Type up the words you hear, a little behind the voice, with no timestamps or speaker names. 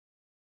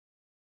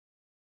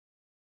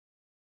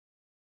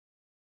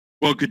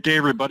Well, good day,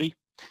 everybody.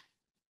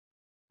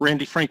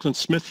 Randy Franklin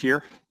Smith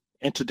here,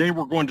 and today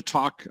we're going to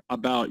talk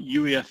about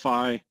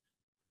UEFI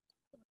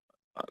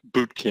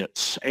boot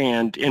kits,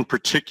 and in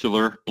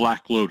particular,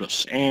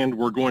 BlackLotus. And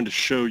we're going to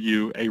show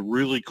you a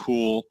really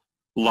cool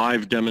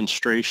live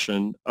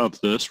demonstration of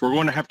this. We're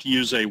going to have to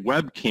use a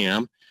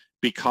webcam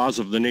because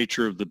of the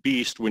nature of the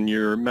beast. When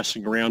you're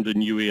messing around in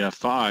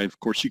UEFI, of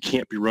course, you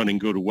can't be running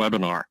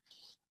GoToWebinar,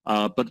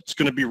 but it's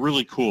going to be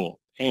really cool.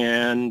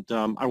 And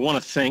I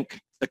want to thank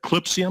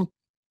Eclipsium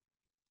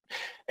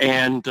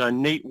and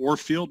Nate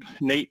Warfield.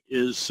 Nate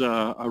is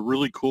a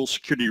really cool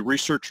security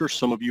researcher.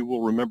 Some of you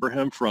will remember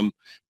him from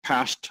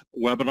past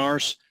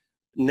webinars.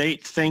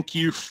 Nate, thank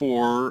you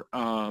for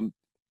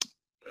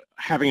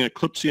having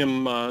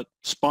Eclipsium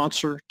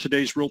sponsor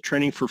today's Real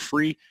Training for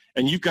free.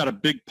 And you've got a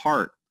big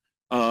part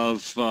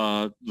of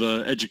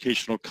the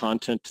educational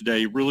content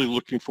today. Really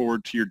looking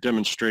forward to your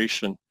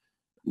demonstration,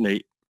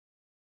 Nate.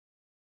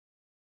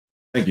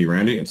 Thank you,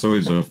 Randy. It's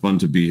always fun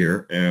to be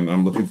here, and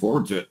I'm looking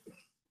forward to it.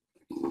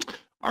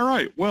 All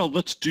right, well,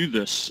 let's do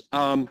this.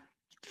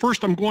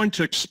 First, I'm going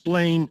to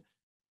explain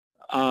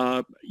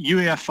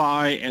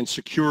UEFI and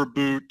Secure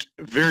Boot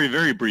very,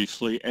 very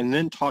briefly, and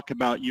then talk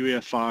about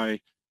UEFI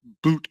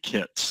boot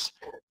kits.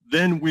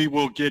 Then we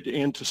will get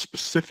into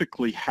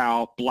specifically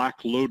how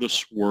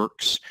BlackLotus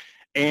works,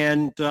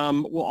 and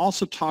we'll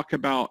also talk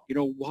about,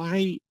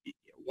 why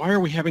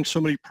are we having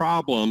so many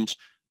problems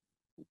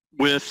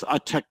with a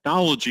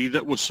technology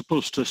that was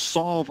supposed to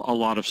solve a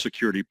lot of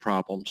security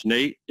problems.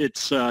 Nate,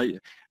 it's, I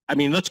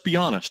mean, let's be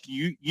honest,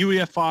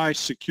 UEFI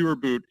Secure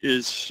Boot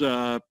is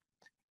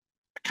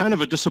kind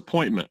of a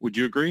disappointment. Would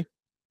you agree?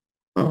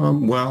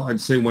 Well, I'd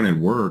say when it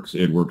works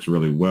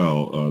really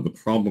well. The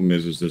problem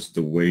is just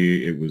the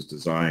way it was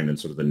designed and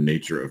sort of the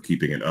nature of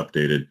keeping it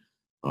updated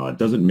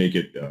doesn't make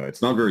it,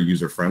 it's not very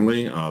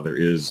user-friendly. There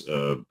is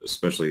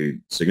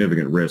especially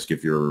significant risk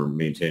if you're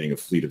maintaining a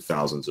fleet of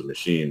thousands of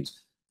machines.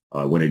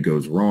 When it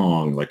goes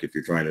wrong, like if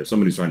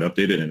somebody's trying to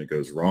update it and it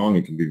goes wrong,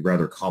 it can be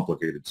rather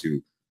complicated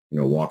to,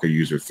 walk a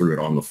user through it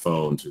on the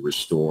phone to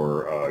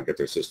restore, get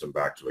their system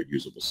back to a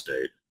usable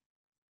state.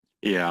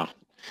 Yeah,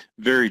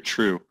 very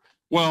true.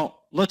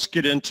 Well, let's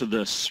get into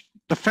this.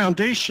 The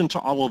foundation to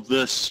all of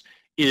this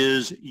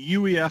is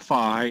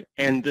UEFI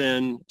and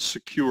then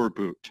Secure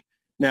Boot.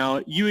 Now,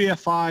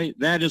 UEFI,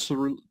 that is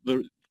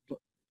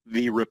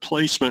the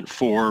replacement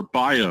for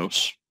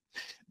BIOS.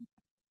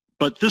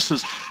 But this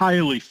is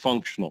highly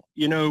functional.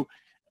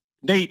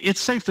 Nate,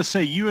 it's safe to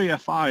say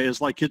UEFI is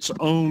like its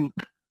own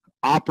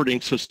operating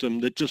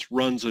system that just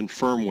runs in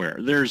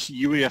firmware. There's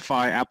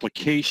UEFI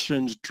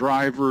applications,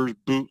 drivers,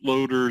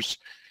 bootloaders.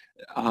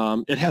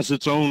 It has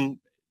its own,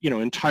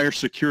 entire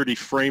security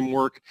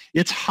framework.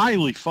 It's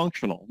highly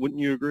functional. Wouldn't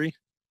you agree?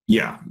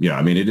 Yeah.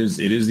 I mean, it is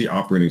the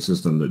operating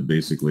system that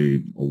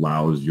basically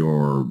allows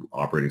your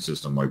operating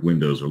system like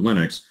Windows or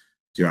Linux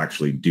to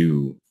actually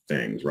do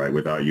things, right?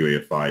 Without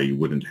UEFI, you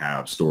wouldn't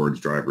have storage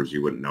drivers.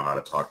 You wouldn't know how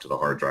to talk to the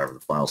hard drive or the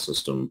file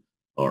system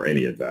or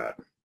any of that.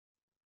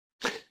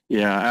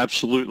 Yeah,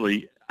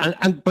 absolutely.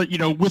 But,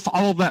 with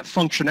all of that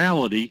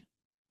functionality,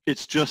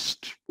 it's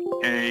just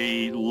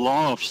a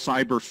law of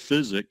cyber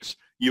physics.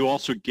 You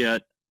also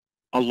get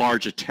a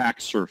large attack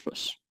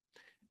surface.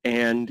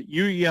 And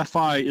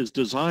UEFI is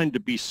designed to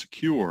be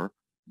secure,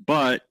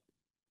 but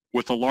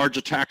with a large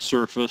attack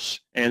surface.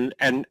 And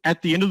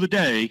at the end of the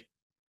day,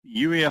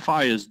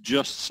 UEFI is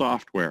just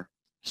software.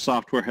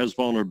 Software has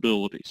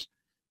vulnerabilities.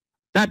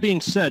 That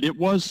being said, it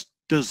was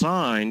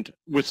designed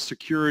with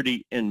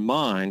security in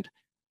mind.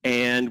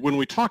 And when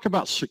we talk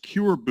about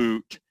Secure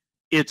Boot,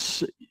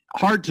 it's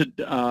hard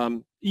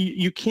to,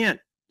 you can't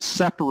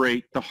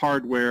separate the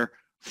hardware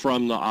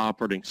from the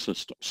operating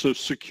system. So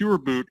Secure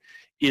Boot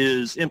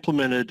is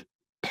implemented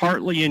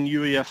partly in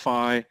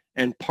UEFI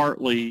and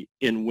partly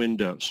in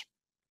Windows.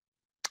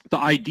 The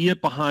idea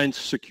behind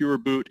Secure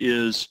Boot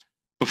is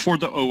before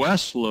the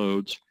OS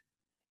loads,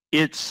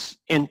 it's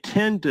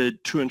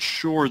intended to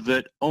ensure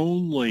that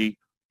only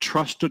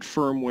trusted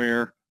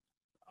firmware,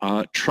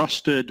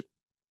 trusted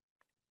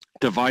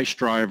device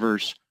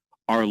drivers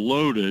are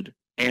loaded,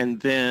 and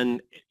then,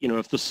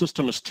 if the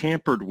system is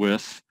tampered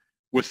with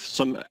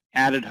some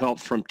added help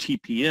from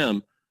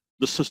TPM,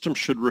 the system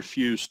should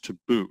refuse to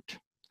boot.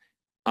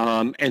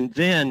 And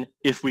then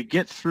if we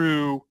get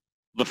through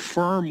the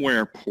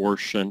firmware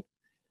portion,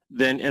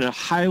 then in a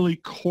highly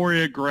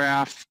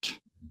choreographed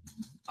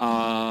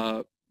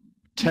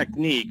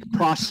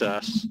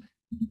process,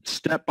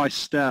 step by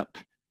step,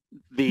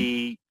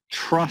 the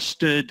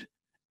trusted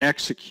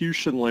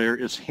execution layer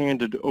is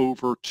handed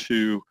over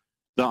to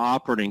the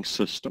operating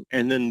system,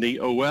 and then the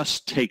OS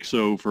takes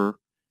over,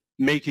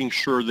 making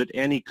sure that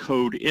any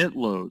code it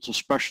loads,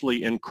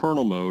 especially in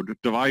kernel mode,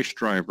 device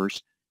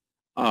drivers,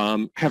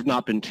 have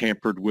not been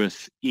tampered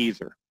with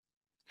either.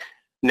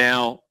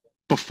 Now,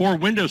 before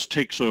Windows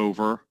takes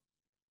over,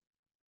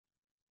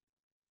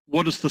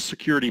 what is the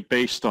security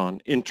based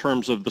on in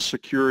terms of the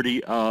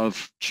security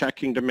of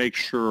checking to make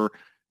sure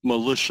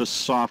malicious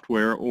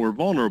software or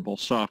vulnerable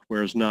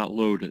software is not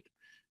loaded?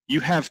 You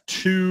have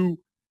two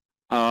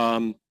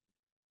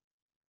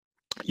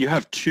you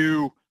have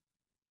two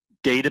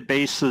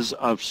databases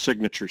of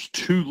signatures,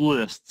 two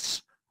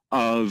lists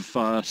of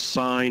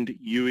signed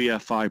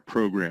UEFI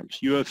programs.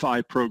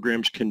 UEFI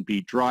programs can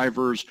be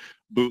drivers,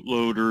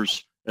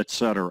 bootloaders,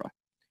 etc.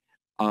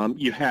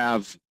 You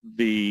have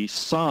the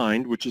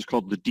signed, which is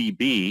called the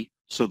DB.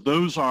 So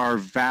those are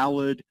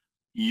valid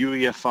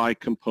UEFI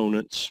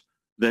components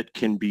that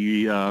can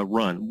be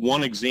run.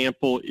 One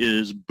example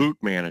is Boot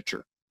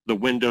Manager, the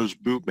Windows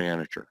Boot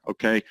Manager,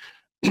 okay?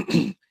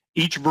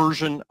 Each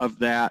version of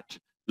that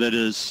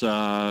is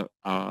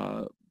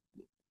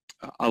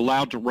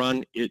allowed to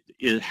run,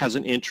 it has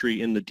an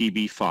entry in the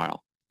DB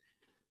file.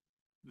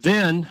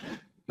 Then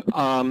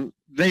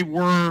they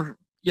were,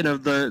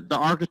 the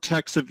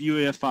architects of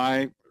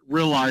UEFI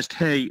realized,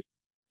 hey,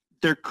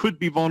 there could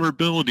be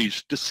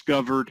vulnerabilities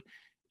discovered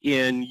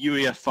in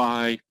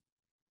UEFI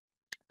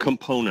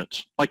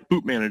components, like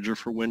Boot Manager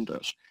for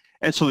Windows.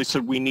 And so they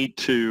said, we need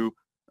to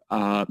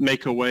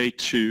make a way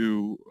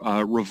to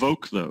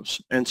revoke those.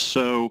 And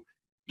so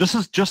this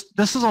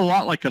is a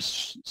lot like a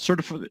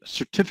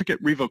certificate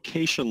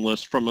revocation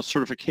list from a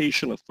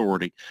certification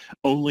authority,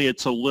 only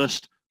it's a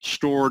list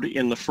stored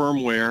in the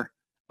firmware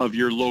of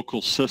your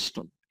local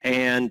system.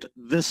 And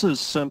this is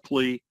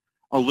simply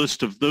a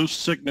list of those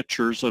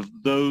signatures of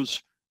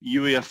those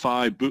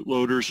UEFI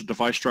bootloaders,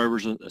 device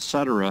drivers,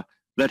 etc.,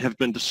 that have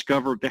been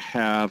discovered to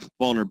have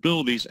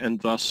vulnerabilities and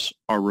thus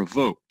are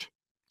revoked.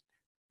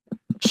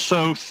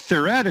 So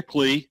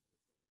theoretically,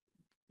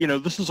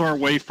 this is our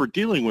way for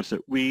dealing with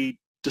it. We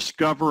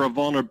discover a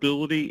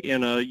vulnerability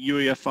in a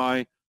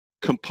UEFI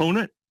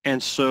component,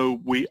 and so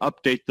we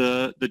update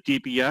the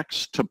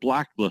DBX to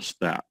blacklist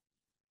that.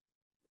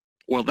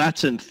 Well,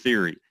 that's in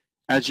theory.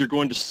 As you're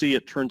going to see,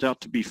 it turns out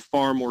to be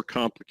far more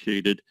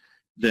complicated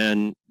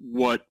than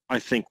what I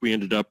think we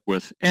ended up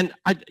with. And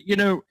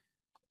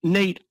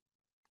Nate,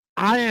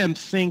 I am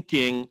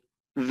thinking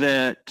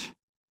that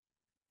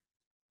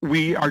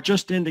we are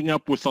just ending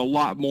up with a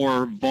lot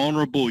more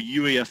vulnerable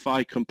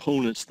UEFI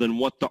components than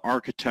what the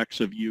architects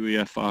of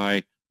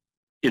UEFI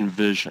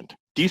envisioned.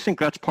 Do you think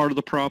that's part of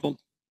the problem?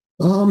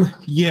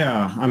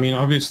 Yeah, I mean,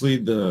 obviously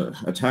the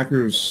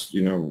attackers,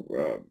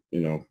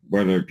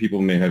 whether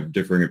people may have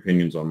differing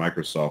opinions on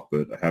Microsoft,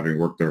 but having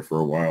worked there for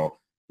a while,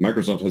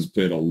 Microsoft has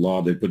they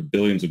put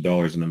billions of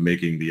dollars into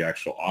making the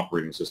actual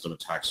operating system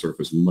attack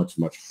surface much,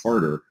 much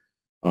harder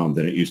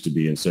than it used to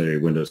be in, say,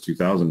 Windows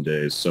 2000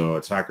 days. So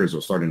attackers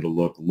are starting to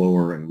look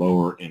lower and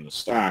lower in the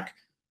stack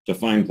to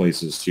find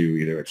places to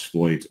either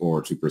exploit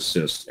or to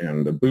persist.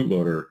 And the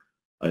bootloader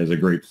is a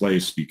great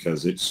place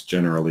because it's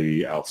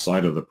generally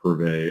outside of the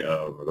purview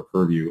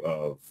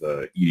of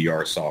the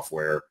EDR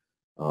software,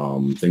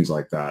 things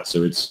like that.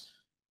 So it's,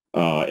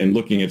 and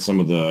looking at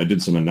I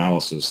did some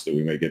analysis that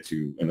we may get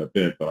to in a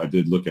bit, but I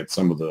did look at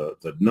some of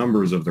the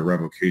numbers of the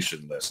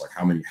revocation list, like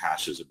how many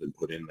hashes have been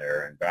put in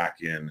there. And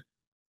back in,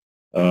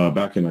 I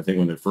think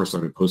when they first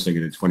started posting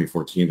it in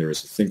 2014, there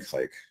was, I think,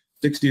 like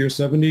 60 or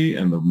 70,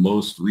 and the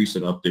most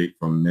recent update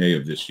from May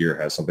of this year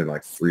has something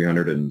like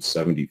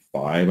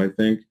 375, I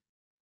think.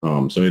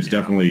 So it's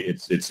definitely,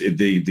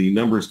 the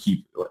numbers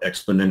keep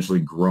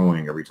exponentially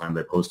growing every time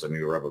they post a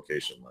new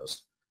revocation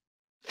list.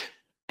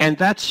 And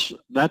that's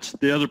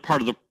the other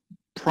part of the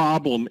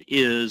problem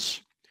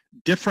is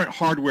different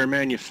hardware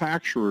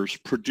manufacturers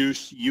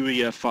produce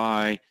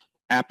UEFI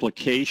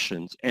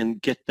applications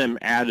and get them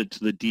added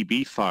to the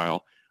DB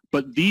file,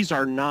 but these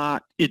are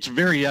not, it's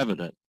very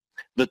evident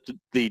that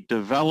the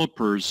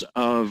developers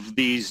of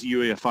these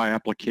UEFI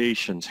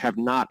applications have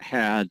not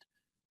had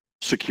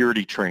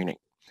security training,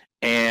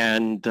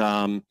 and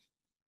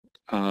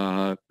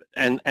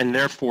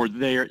therefore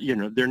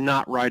they're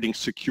not writing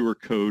secure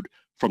code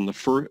from the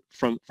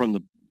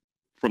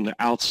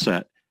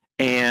outset,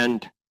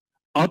 and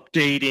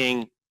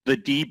updating the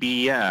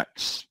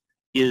DBX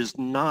is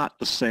not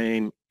the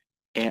same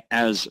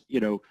as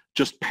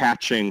just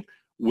patching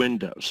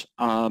Windows,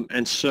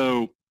 and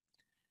so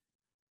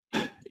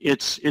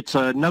it's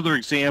another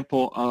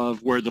example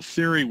of where the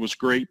theory was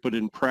great, but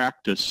in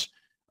practice,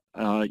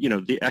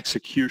 the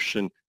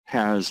execution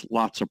has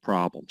lots of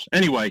problems.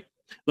 Anyway,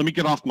 let me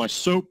get off my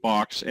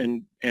soapbox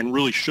and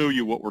really show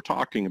you what we're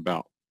talking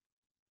about.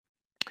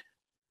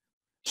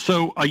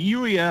 So a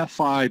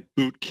UEFI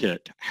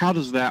bootkit, how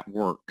does that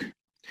work?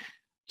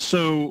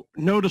 So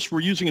notice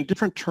we're using a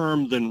different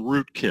term than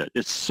rootkit.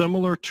 It's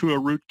similar to a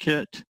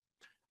rootkit,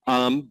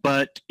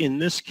 but in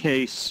this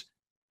case,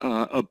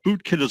 a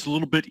bootkit is a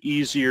little bit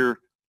easier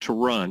to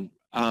run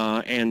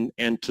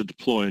and to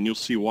deploy, and you'll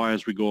see why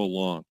as we go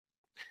along.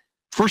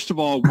 First of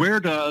all, where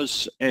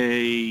does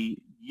a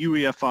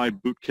UEFI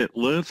bootkit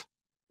live?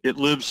 It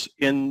lives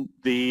in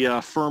the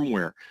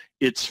firmware.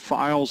 Its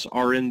files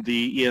are in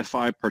the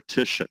EFI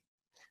partition.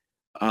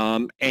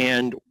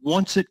 And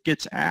once it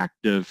gets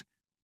active,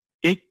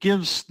 it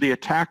gives the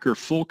attacker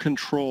full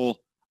control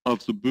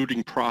of the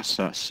booting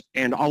process.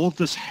 And all of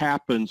this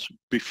happens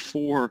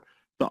before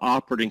the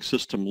operating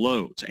system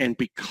loads. And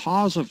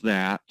because of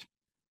that,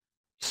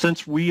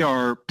 since we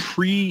are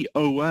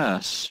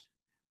pre-OS,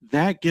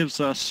 that gives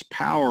us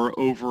power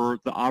over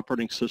the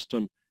operating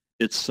system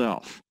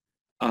itself.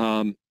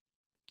 And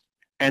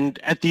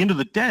at the end of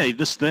the day,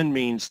 this then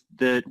means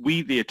that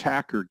we, the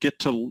attacker, get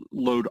to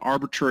load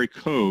arbitrary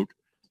code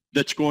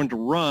that's going to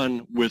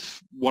run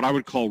with what I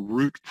would call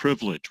root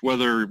privilege.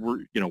 Whether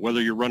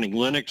whether you're running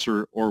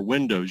Linux or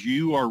Windows,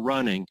 you are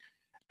running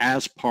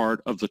as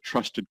part of the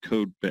trusted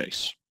code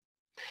base.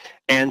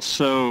 And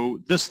so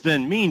this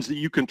then means that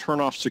you can turn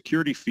off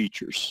security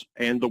features.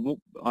 And the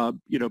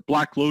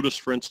BlackLotus,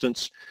 for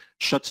instance,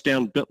 shuts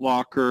down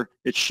BitLocker.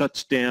 It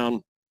shuts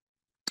down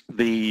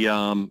the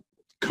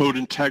code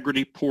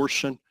integrity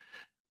portion.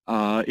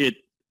 It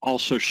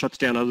also shuts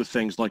down other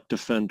things like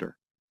Defender.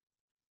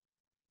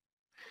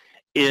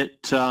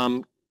 It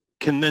can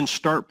then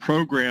start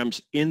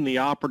programs in the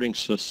operating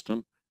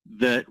system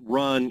that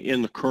run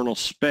in the kernel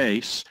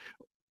space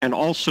and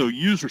also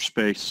user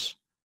space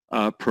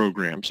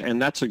programs.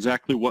 And that's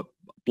exactly what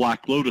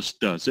BlackLotus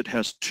does. It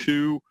has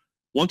two,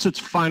 once it's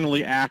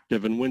finally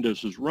active and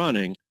Windows is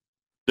running,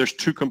 there's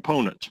two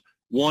components.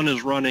 One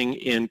is running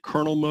in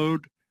kernel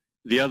mode,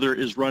 the other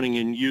is running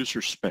in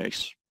user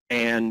space.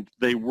 And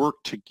they work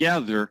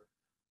together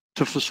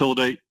to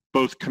facilitate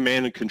both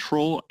command and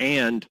control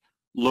and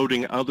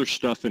loading other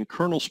stuff in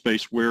kernel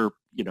space where,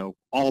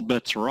 all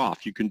bets are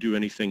off. You can do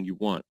anything you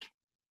want.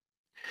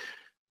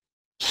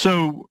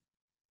 So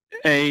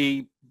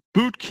a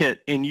bootkit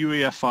in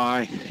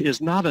UEFI is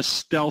not as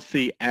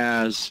stealthy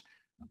as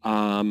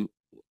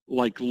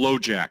like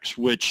LoJax,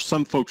 which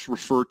some folks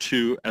refer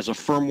to as a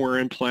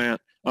firmware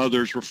implant,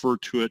 others refer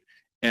to it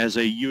as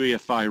a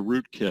UEFI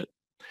rootkit.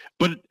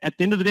 But at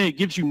the end of the day, it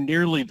gives you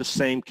nearly the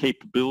same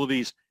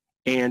capabilities,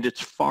 and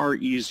it's far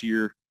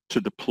easier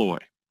to deploy.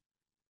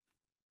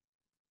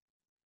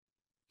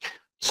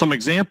 Some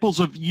examples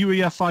of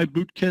UEFI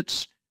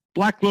bootkits.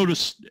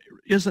 BlackLotus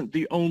isn't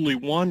the only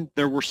one.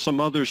 There were some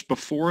others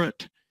before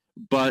it,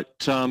 but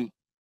there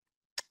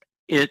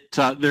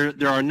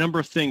are a number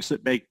of things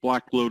that make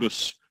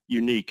BlackLotus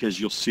unique, as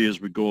you'll see as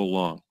we go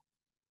along.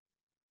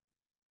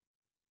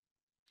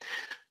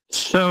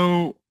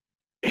 So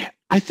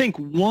I think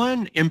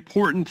one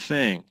important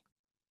thing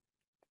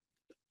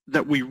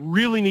that we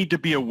really need to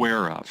be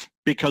aware of,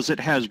 because it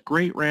has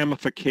great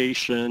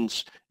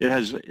ramifications,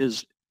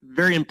 is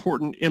very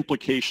important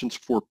implications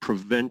for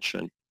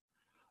prevention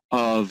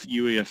of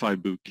UEFI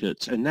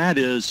bootkits, and that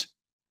is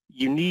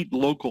you need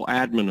local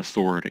admin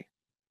authority.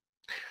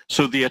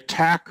 So the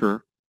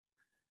attacker,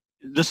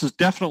 this is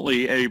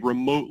definitely a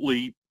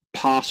remotely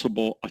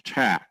possible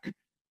attack.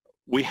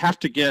 We have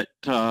to get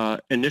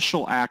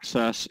initial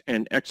access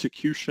and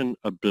execution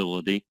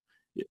ability,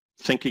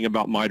 thinking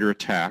about MITRE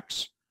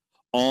attacks,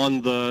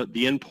 on the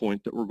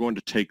endpoint that we're going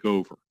to take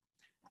over.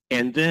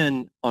 And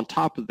then on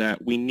top of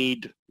that, we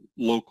need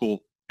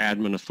local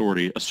admin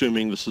authority,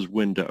 assuming this is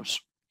Windows.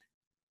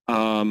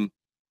 That's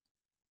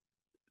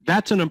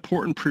an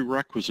important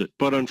prerequisite,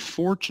 but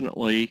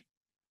unfortunately,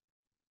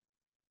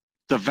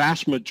 the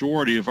vast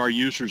majority of our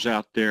users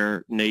out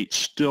there, Nate,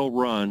 still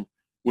run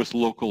with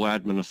local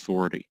admin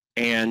authority.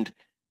 And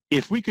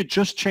if we could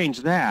just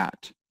change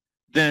that,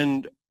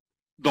 then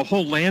the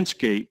whole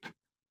landscape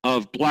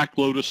of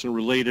BlackLotus and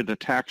related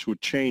attacks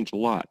would change a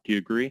lot. Do you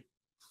agree?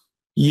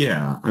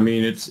 Yeah, I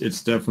mean,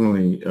 it's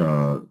definitely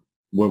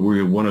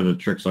one of the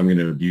tricks I'm going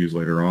to use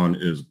later on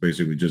is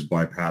basically just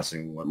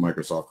bypassing what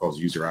Microsoft calls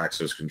user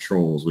access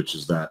controls, which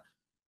is that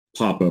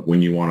pop-up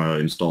when you want to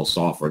install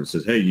software that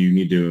says, hey, you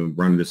need to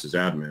run this as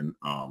admin.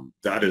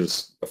 That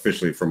is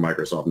officially from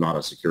Microsoft, not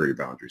a security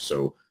boundary.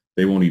 So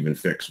they won't even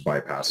fix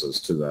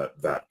bypasses to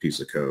that piece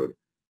of code.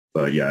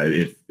 But yeah,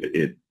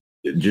 it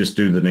just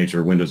due to the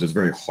nature of Windows, it's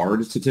very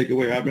hard to take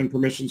away admin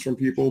permissions from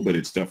people, but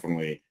it's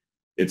definitely,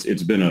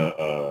 it's been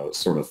a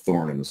sort of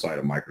thorn in the side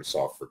of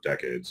Microsoft for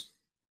decades.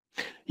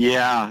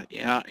 Yeah,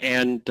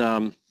 and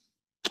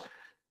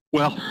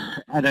well,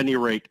 at any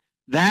rate,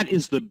 that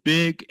is the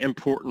big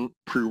important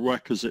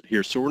prerequisite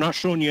here. So we're not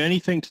showing you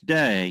anything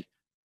today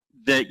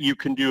that you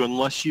can do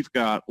unless you've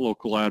got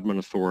local admin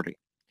authority,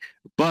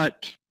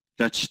 but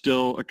that's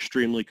still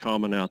extremely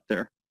common out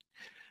there.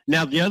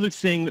 Now, the other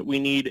thing that we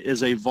need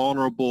is a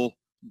vulnerable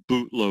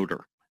bootloader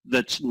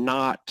that's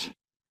not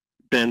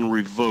been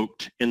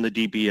revoked in the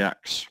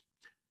DBX.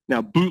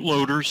 Now,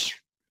 bootloaders,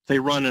 they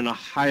run in a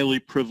highly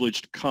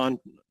privileged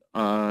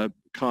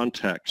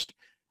context.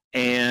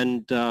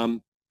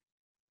 And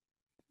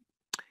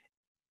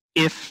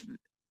if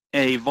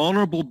a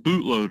vulnerable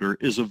bootloader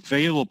is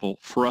available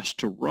for us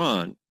to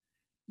run,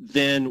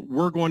 then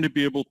we're going to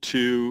be able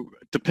to,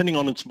 depending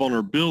on its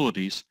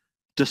vulnerabilities,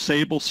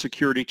 disable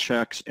security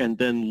checks and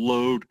then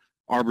load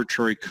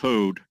arbitrary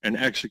code and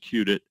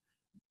execute it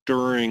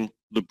during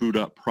the boot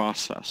up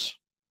process.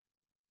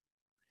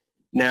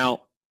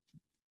 Now,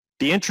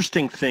 the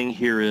interesting thing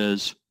here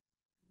is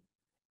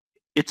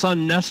it's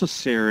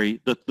unnecessary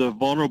that the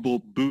vulnerable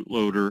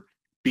bootloader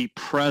be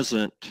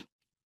present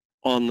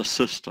on the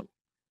system.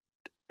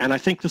 And I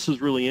think this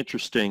is really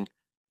interesting,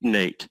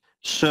 Nate.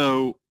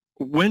 So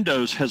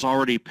Windows has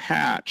already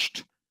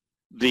patched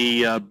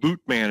the boot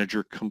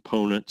manager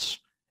components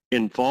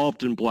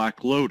involved in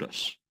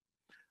BlackLotus.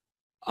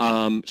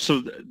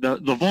 So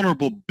the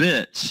vulnerable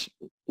bits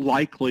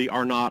likely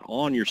are not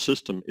on your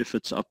system if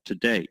it's up to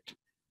date.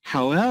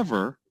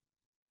 However,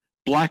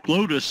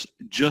 BlackLotus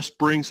just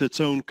brings its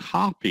own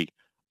copy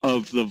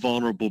of the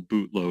vulnerable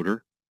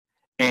bootloader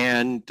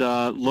and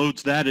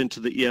loads that into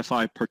the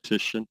EFI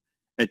partition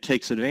and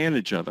takes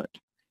advantage of it.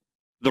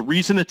 The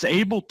reason it's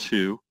able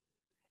to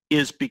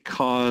is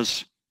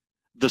because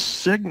the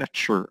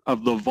signature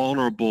of the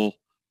vulnerable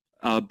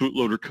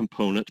bootloader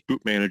components,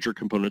 boot manager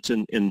components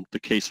in the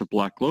case of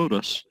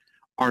BlackLotus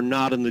are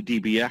not in the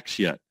DBX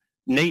yet.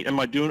 Nate,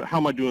 how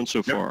am I doing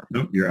so far?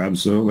 Nope, you're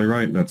absolutely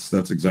right. That's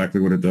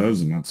exactly what it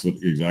does, and that's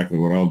exactly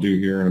what I'll do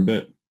here in a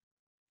bit.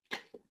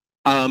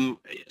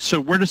 So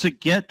where does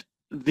it get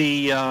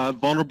the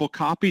vulnerable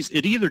copies?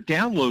 It either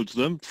downloads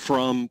them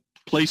from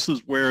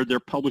places where they're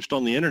published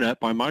on the internet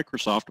by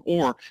Microsoft,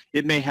 or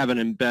it may have an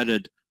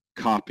embedded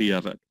copy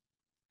of it.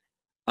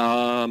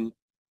 And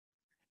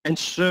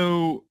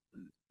so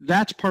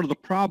that's part of the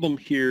problem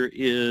here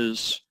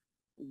is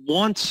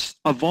once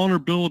a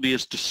vulnerability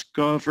is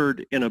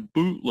discovered in a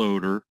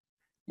bootloader,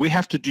 we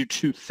have to do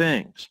two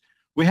things.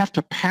 We have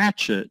to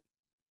patch it,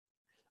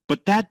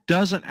 but that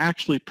doesn't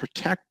actually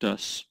protect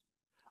us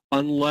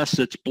unless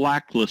it's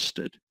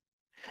blacklisted.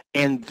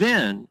 And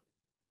then,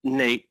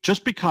 Nate,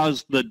 just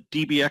because the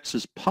DBX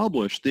is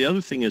published, the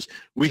other thing is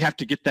we have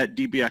to get that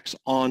DBX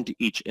onto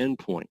each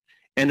endpoint.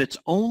 And it's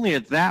only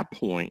at that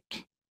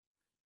point,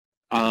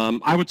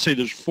 I would say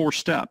there's 4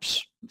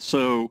 steps.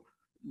 So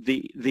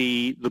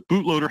the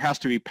bootloader has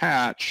to be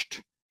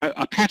patched.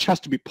 A patch has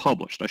to be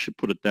published, I should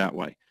put it that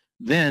way.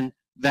 Then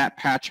that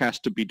patch has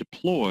to be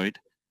deployed.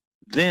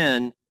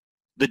 Then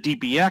the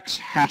DBX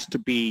has to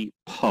be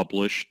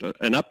published.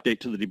 An update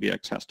to the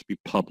DBX has to be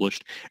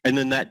published. And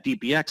then that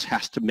DBX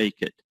has to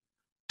make it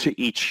to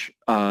each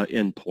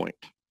endpoint.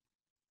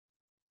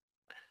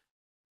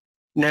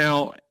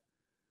 Now,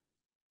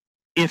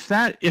 if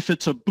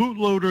it's a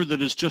bootloader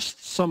that is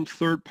just some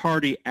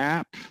third-party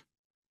app,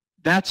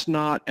 that's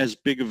not as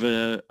big of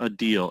a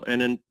deal.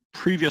 And in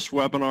previous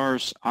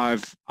webinars,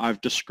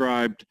 I've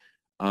described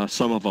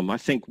some of them. I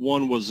think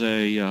one was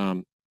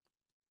a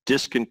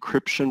disk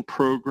encryption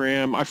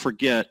program. I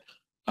forget,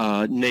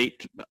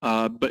 Nate,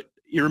 but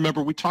you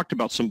remember we talked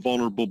about some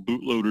vulnerable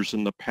bootloaders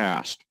in the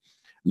past.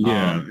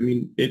 Yeah, I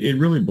mean, it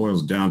really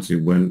boils down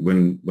to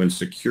when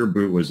secure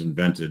boot was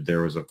invented,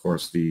 there was, of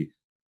course, some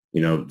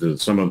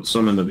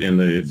in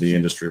the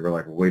industry were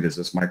like, well, wait, is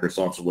this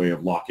Microsoft's way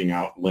of locking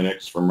out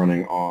Linux from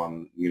running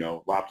on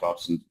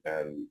laptops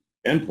and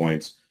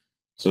endpoints?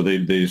 So they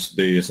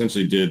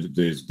essentially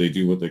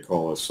do what they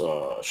call a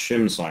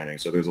shim signing.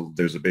 So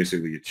there's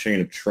basically a chain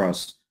of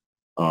trust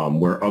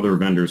where other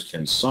vendors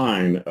can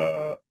sign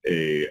a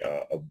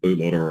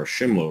bootloader or a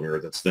shim loader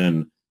that's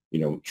then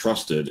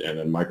trusted, and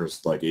then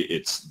Microsoft,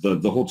 it's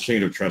the whole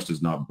chain of trust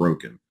is not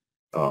broken.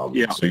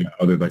 Yeah. So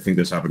I think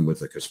this happened with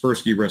the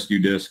Kaspersky rescue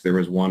disk. There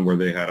was one where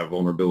they had a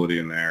vulnerability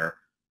in there.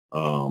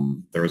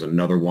 There was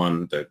another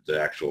one that the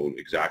actual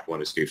exact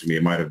one escapes me.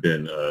 It might have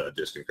been a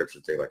disk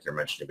encryption thing like you're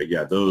mentioning. But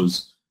yeah,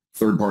 those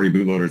third-party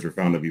bootloaders are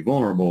found to be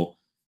vulnerable.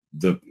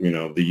 The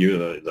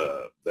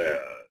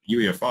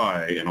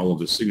UEFI and all of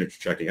the signature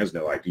checking has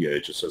no idea.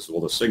 It just says,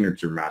 well, the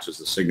signature matches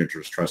the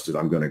signature is trusted.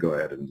 I'm going to go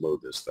ahead and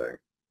load this thing.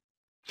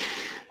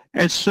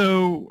 And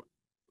so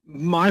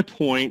my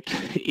point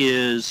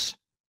is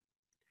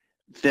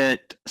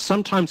that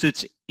sometimes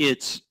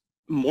it's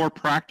more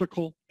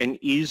practical and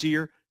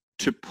easier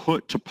to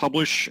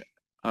publish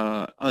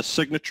a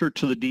signature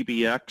to the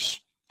DBX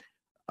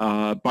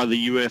by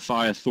the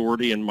UEFI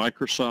authority and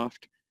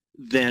Microsoft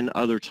than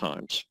other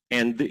times.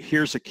 And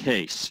here's a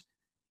case.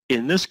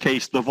 In this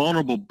case, the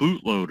vulnerable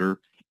bootloader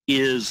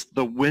is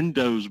the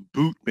Windows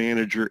boot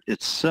manager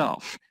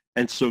itself.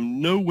 And so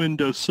no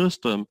Windows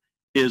system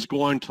is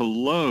going to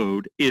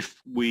load if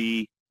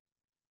we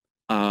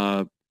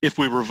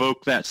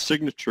revoke that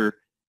signature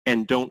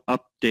and don't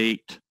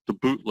update the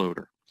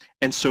bootloader.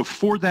 And so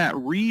for that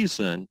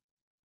reason,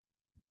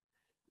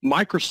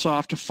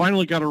 Microsoft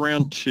finally got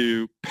around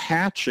to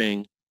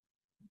patching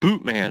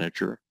boot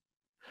manager,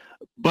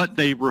 but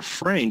they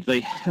refrained, they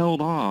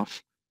held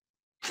off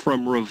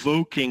from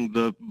revoking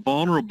the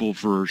vulnerable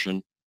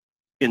version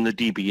in the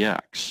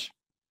DBX.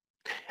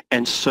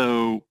 And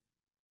so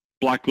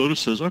BlackLotus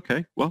says,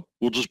 okay, well,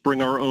 we'll just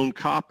bring our own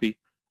copy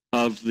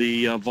of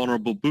the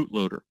vulnerable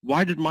bootloader.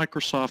 Why did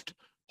Microsoft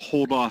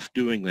hold off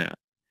doing that?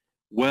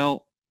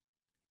 Well,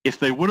 if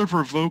they would have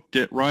revoked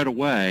it right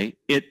away,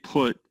 it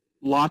put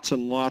lots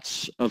and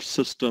lots of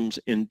systems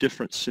in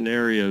different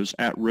scenarios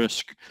at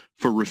risk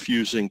for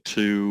refusing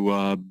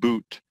to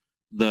boot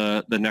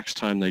the next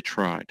time they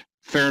tried.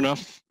 Fair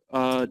enough,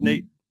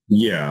 Nate?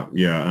 Yeah.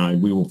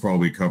 We will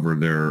probably cover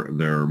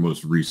their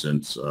most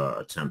recent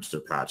attempts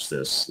to patch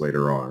this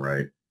later on,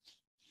 right?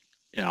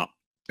 Yeah.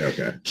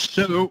 Okay.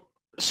 So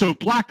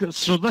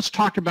let's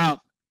talk about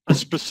a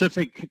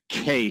specific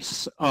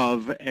case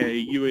of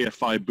a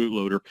UEFI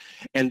bootloader,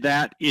 and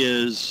that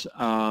is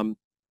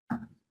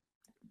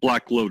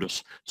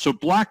BlackLotus. So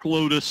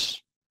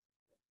BlackLotus,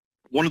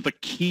 one of the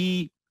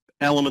key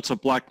elements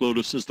of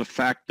BlackLotus is the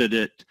fact that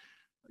it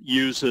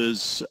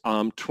uses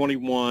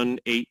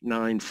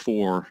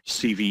 21894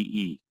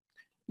 CVE.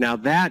 Now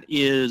that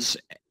is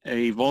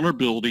a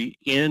vulnerability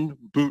in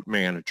Boot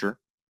Manager.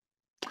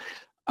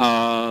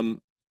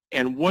 And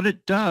what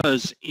it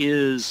does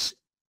is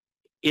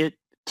it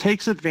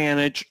takes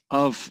advantage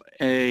of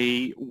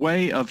a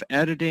way of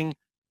editing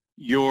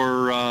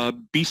your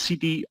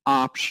BCD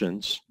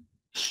options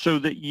so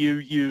that you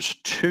use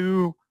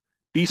two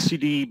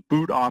BCD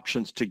boot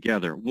options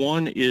together.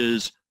 One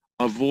is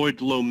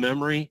avoid low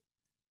memory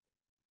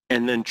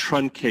and then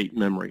truncate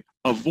memory.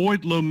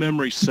 Avoid low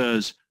memory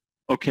says,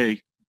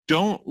 okay,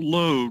 don't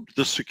load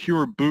the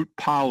secure boot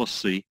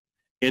policy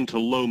into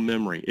low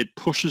memory. It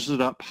pushes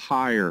it up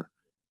higher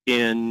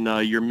in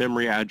your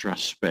memory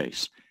address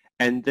space.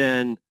 And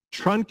then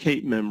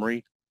truncate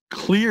memory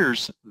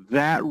clears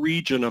that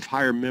region of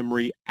higher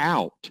memory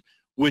out,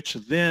 which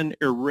then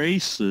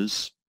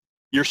erases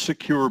your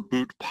secure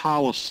boot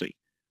policy,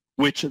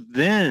 which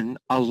then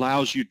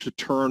allows you to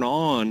turn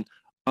on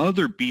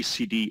other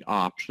BCD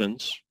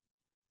options,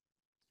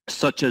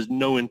 such as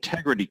no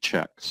integrity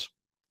checks.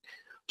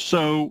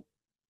 So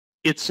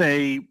it's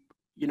a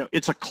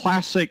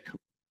classic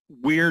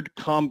weird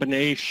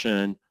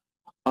combination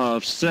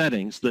of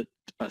settings that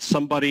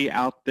somebody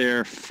out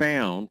there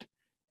found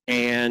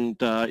and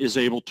is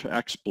able to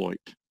exploit.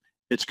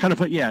 It's kind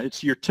of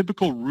it's your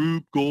typical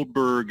Rube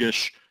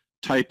Goldberg-ish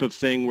type of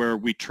thing where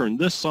we turn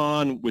this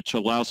on, which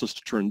allows us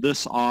to turn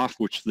this off,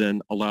 which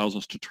then allows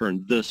us to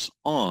turn this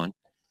on.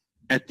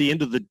 At the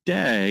end of the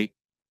day,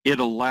 it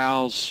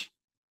allows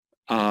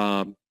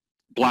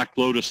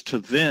BlackLotus to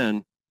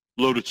then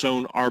load its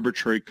own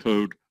arbitrary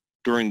code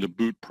during the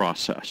boot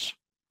process.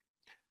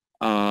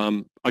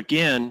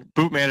 Again,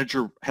 Boot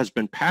Manager has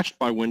been patched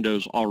by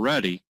Windows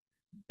already,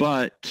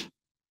 but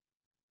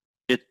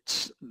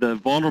the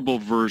vulnerable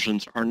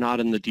versions are not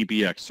in the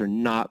DBX. They're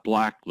not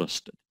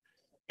blacklisted.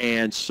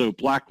 And so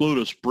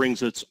BlackLotus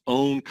brings its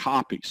own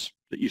copies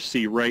that you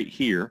see right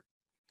here,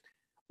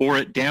 or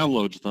it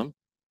downloads them.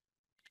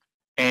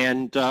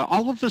 And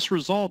all of this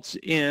results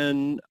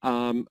in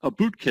a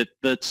bootkit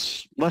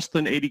that's less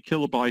than 80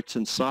 kilobytes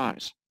in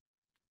size.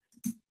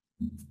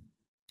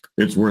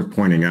 It's worth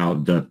pointing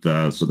out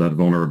that so that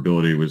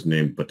vulnerability was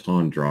named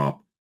Baton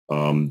Drop.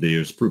 They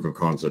used proof of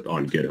concept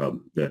on GitHub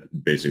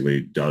that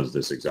basically does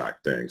this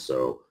exact thing.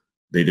 So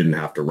they didn't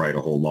have to write a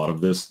whole lot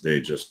of this.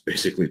 They just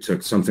basically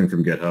took something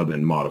from GitHub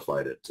and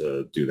modified it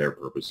to do their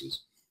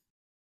purposes.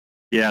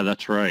 Yeah,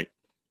 that's right.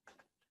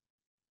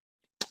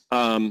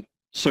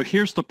 So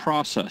here's the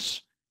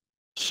process.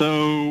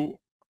 So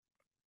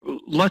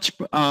let's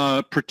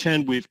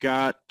pretend we've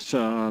got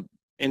an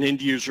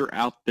end user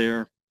out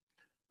there.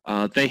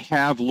 They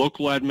have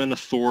local admin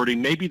authority.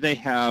 Maybe they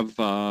have,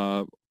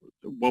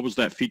 what was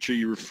that feature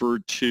you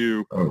referred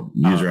to? Oh,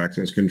 user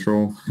access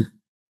control.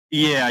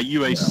 Yeah,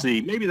 UAC.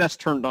 Yeah. Maybe that's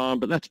turned on,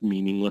 but that's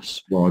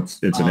meaningless. Well,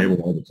 it's enabled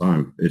all the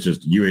time. It's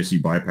just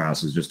UAC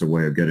bypass is just a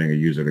way of getting a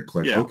user to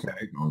click OK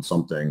on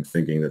something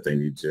thinking that they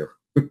need to.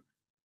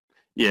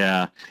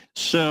 Yeah,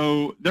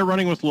 so they're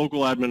running with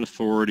local admin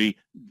authority.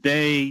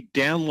 They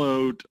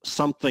download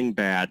something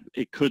bad.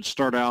 It could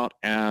start out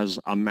as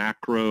a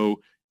macro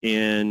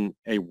in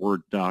a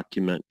Word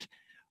document.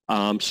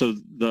 So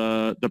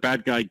the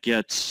bad guy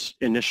gets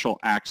initial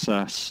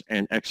access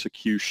and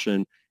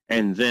execution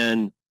and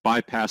then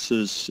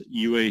bypasses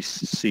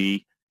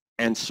UAC.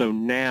 And so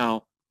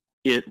now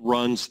it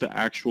runs the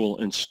actual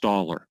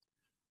installer.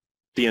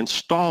 The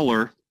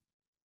installer,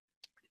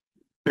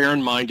 bear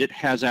in mind, it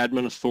has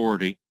admin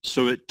authority,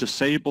 so it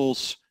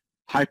disables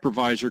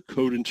hypervisor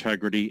code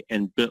integrity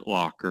and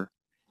BitLocker,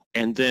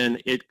 and then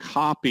it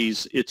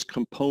copies its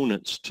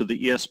components to the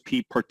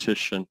ESP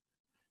partition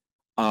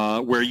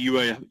where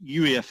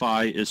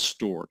UEFI is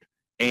stored.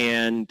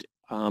 And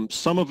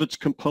some of its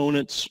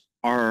components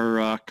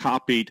are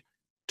copied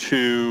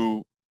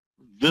to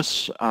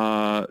this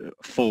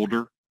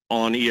folder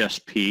on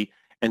ESP,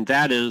 and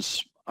that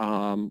is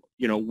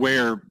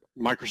where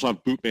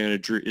Microsoft Boot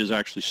Manager is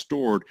actually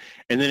stored,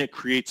 and then it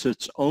creates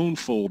its own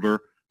folder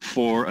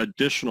for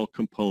additional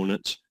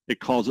components.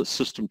 It calls it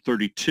System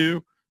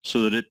 32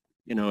 so that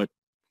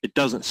it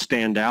doesn't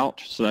stand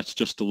out. So that's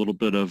just a little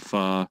bit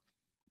of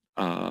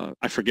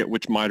I forget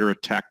which MITRE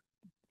attack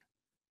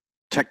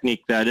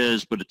technique that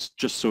is, but it's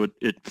just so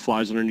it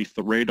flies underneath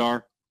the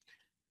radar,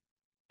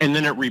 and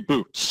then it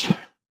reboots.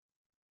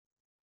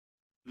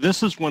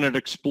 This is when it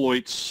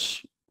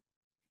exploits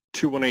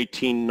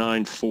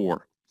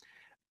 2.1.18.9.4.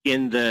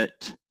 in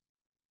that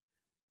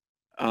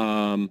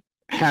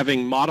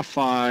having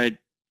modified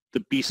the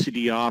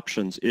BCD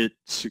options, it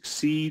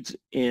succeeds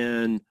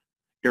in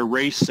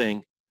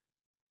erasing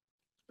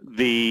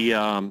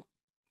the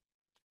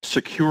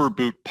secure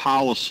boot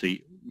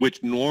policy,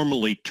 which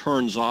normally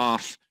turns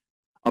off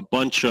a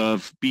bunch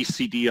of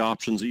BCD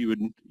options that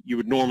you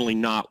would normally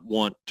not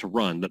want to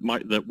run,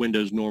 that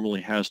Windows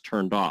normally has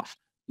turned off.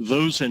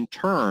 Those in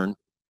turn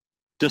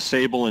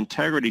disable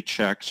integrity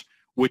checks,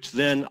 which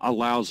then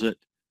allows it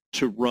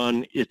to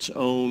run its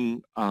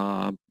own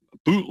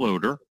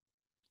bootloader.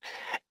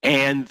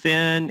 and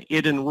then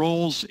it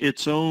enrolls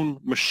its own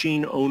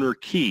machine owner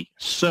key.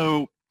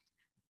 So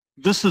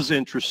this is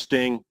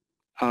interesting.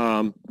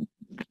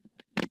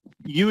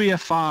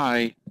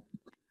 UEFI,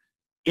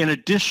 in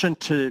addition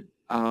to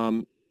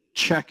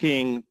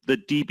checking the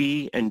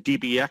DB and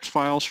DBX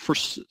files for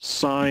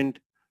signed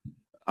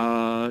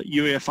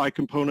UEFI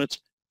components,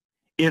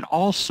 it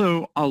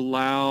also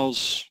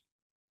allows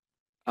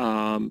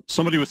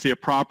somebody with the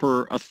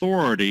proper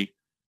authority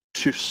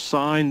to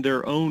sign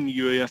their own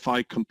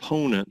UEFI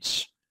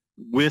components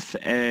with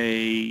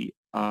a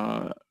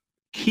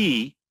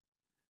key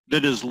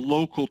that is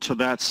local to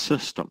that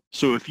system.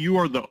 So if you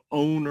are the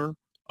owner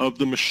of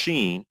the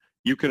machine,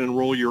 you can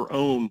enroll your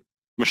own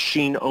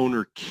machine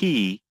owner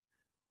key,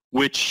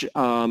 which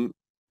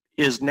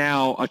is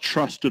now a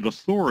trusted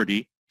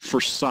authority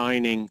for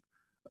signing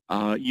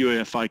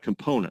UEFI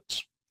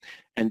components.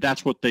 And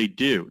that's what they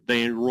do.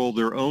 They enroll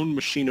their own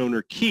machine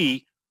owner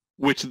key,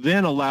 which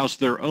then allows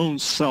their own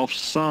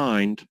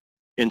self-signed,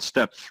 in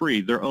step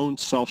 3, their own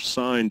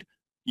self-signed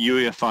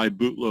UEFI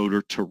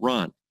bootloader to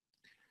run.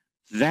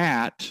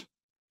 That,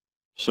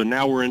 so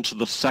now we're into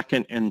the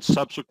second and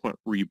subsequent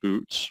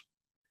reboots,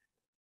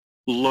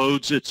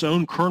 loads its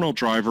own kernel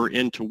driver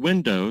into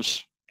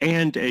Windows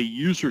and a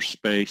user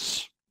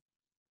space,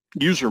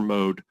 user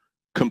mode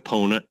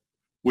component,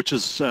 which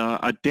is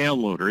a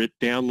downloader. It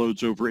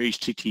downloads over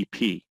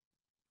HTTP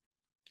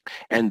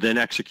and then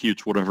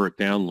executes whatever it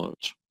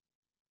downloads.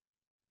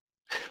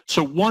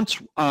 So once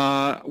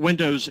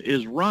Windows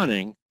is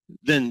running,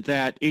 then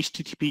that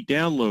HTTP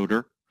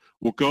downloader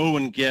will go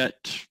and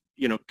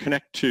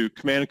connect to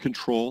command and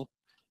control.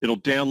 It'll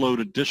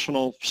download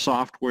additional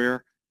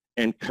software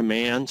and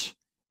commands,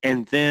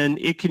 and then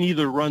it can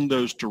either run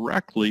those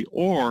directly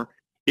or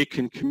it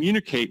can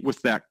communicate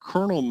with that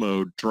kernel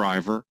mode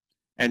driver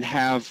and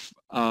have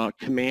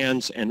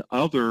commands and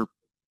other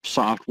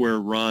software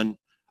run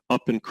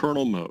up in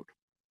kernel mode.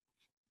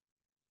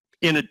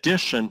 In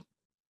addition,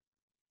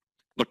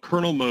 the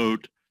kernel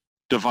mode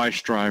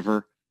device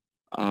driver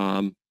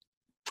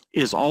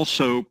is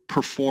also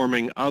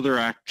performing other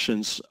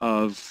actions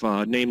of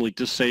namely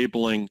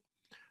disabling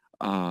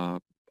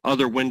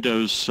other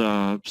Windows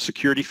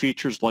security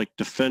features like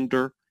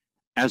Defender,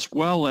 as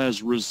well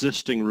as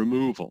resisting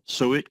removal.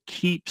 So it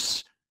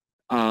keeps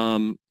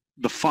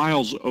the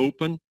files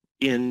open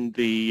in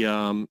the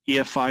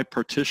EFI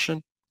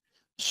partition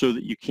so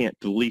that you can't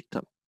delete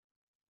them.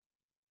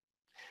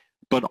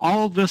 But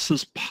all of this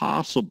is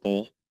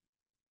possible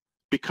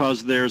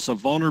because there's a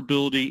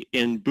vulnerability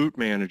in Boot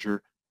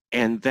Manager,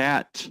 and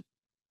that,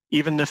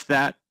 even if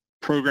that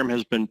program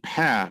has been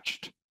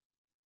patched,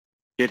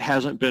 it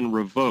hasn't been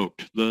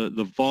revoked.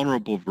 The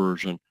vulnerable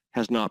version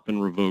has not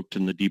been revoked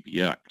in the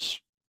DBX.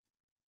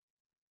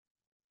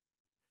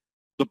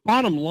 The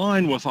bottom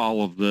line with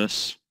all of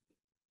this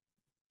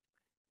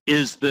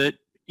is that,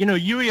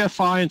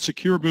 UEFI and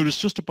Secure Boot is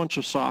just a bunch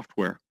of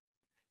software.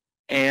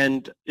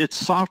 And it's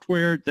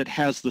software that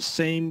has the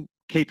same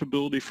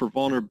capability for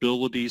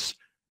vulnerabilities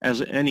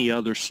as any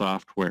other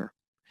software.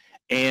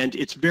 And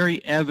it's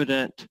very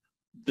evident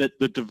that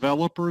the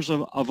developers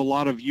of a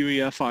lot of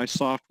UEFI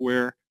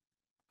software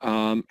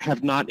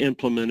have not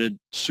implemented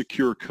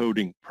secure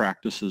coding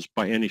practices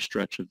by any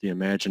stretch of the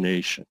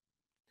imagination.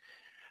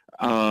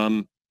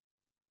 But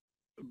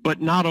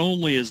not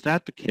only is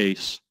that the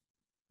case,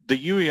 the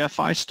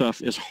UEFI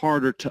stuff is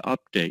harder to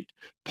update.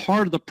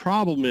 Part of the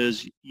problem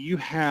is you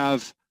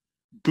have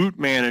Boot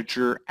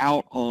Manager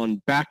out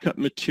on backup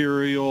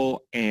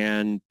material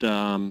and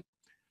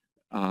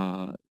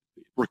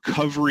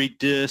recovery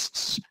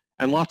disks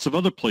and lots of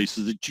other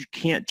places that you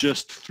can't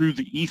just through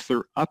the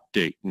ether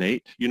update,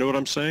 Nate. You know what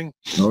I'm saying?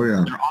 Oh,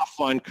 yeah. They're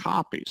offline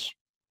copies.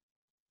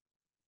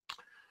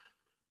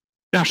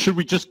 Now, should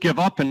we just give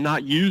up and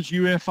not use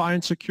UEFI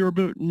and Secure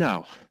Boot?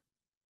 No.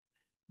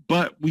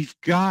 But we've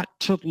got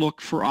to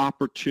look for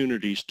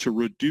opportunities to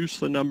reduce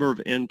the number of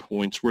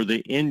endpoints where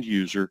the end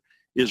user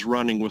is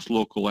running with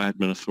local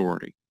admin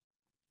authority.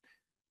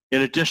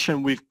 In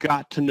addition, we've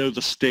got to know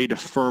the state of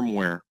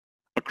firmware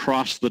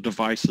across the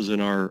devices in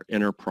our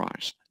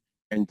enterprise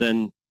and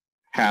then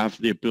have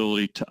the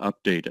ability to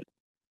update it.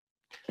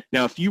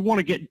 Now, if you want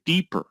to get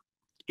deeper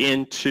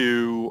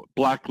into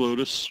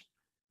BlackLotus,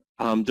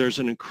 there's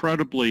an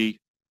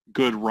incredibly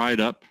good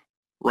write-up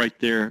right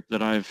there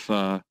that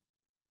I've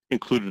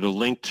included a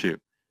link to.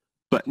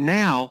 But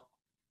now,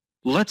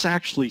 let's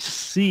actually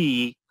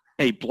see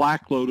a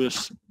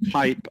BlackLotus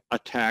type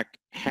attack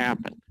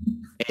happen.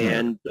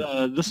 And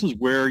this is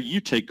where you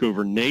take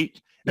over,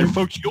 Nate. And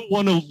folks, you'll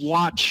want to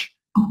watch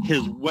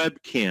his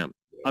webcam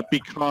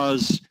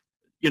because,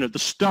 the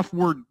stuff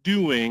we're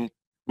doing,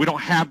 we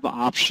don't have the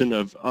option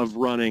of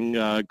running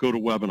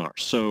GoToWebinar.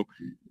 So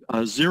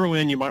zero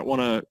in, you might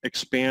want to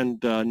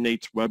expand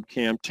Nate's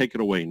webcam. Take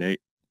it away,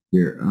 Nate.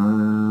 Here,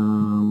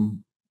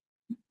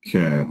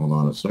 okay, hold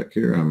on a sec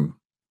here. I'm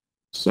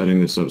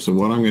setting this up. So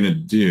what I'm going to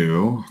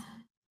do,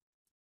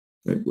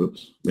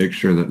 whoops, make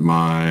sure that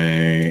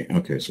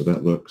okay, so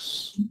that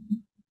looks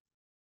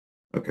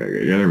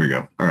Okay, yeah, there we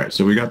go. All right,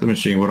 so we got the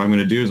machine. What I'm going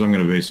to do is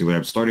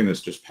I'm starting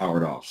this just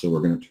powered off. So we're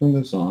going to turn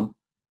this on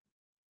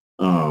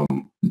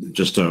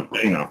just to,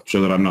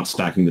 show that I'm not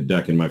stacking the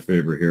deck in my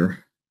favor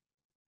here.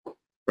 All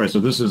right, so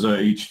this is a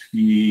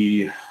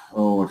HP,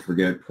 I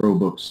forget,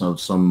 ProBooks of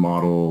some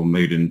model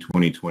made in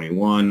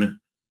 2021.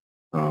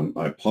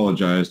 I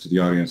apologize to the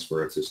audience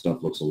for if this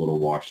stuff looks a little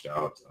washed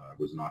out. I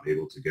was not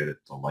able to get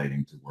the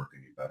lighting to work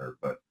any better,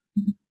 but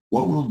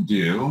what we'll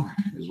do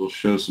is we'll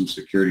show some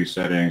security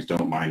settings.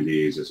 Don't mind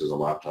these. This is a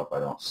laptop I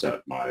don't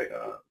set my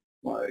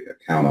my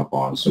account up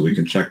on. So we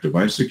can check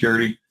device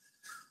security.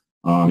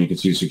 You can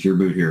see secure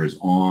boot here is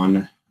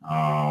on.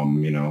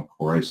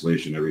 Core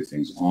isolation,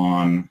 everything's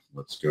on.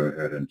 Let's go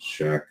ahead and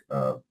check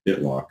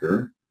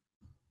BitLocker.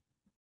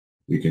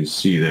 We can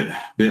see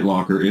that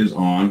BitLocker is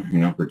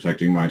on,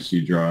 protecting my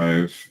C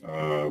drive.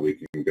 We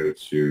can go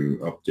to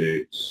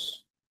updates.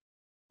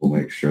 We'll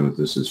make sure that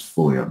this is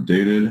fully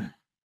updated.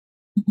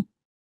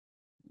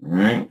 All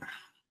right.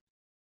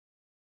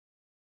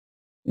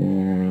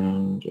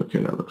 And okay,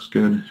 that looks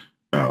good.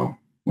 Oh,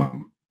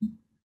 well.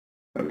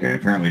 Okay,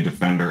 apparently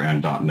Defender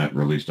and .NET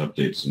released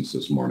updates since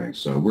this morning,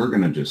 so we're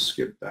going to just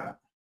skip that.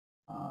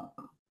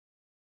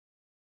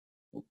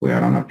 Hopefully I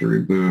don't have to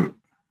reboot.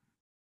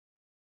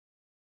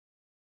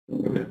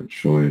 Don't really have a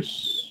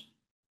choice.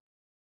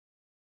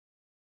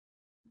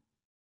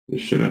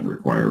 This shouldn't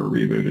require a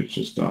reboot, it's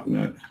just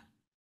 .NET.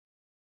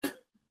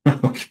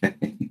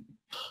 Okay.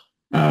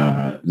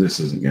 This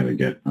isn't going to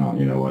get,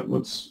 you know what,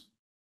 let's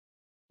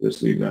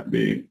just leave that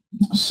be.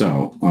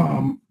 So,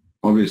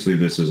 obviously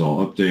this is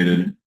all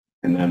updated.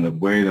 And then the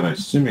way that I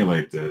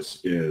simulate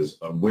this is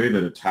a way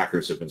that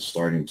attackers have been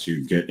starting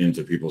to get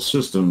into people's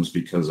systems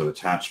because of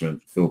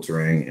attachment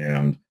filtering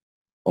and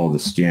all the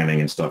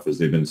scanning and stuff is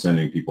they've been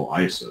sending people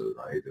ISO,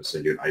 right? They'll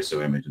send you an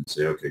ISO image and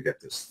say, okay,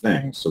 get this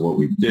thing. So what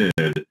we did,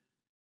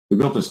 we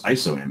built this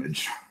ISO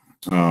image.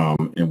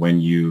 And when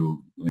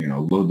you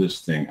load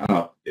this thing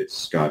up,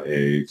 it's got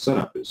a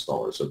setup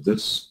installer. So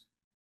this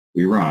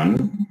we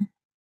run,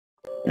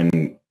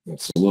 and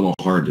it's a little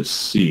hard to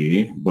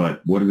see,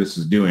 but what this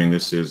is doing,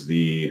 this is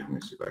the, let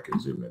me see if I can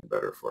zoom in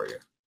better for you.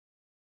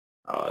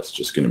 It's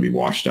just going to be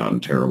washed out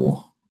and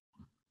terrible.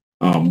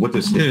 What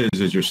this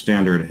is your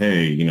standard,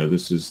 hey,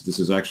 this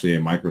is actually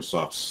a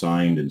Microsoft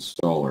signed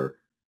installer.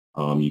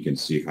 You can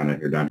see kind of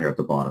here down here at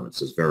the bottom, it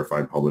says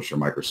verified publisher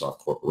Microsoft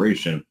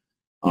Corporation.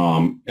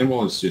 And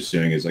what it's just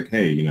saying is like,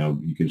 hey,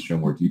 you can show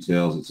more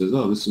details. It says,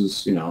 oh, this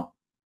is,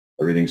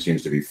 everything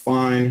seems to be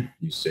fine.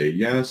 You say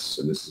yes,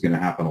 and this is going to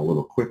happen a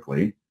little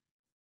quickly.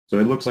 So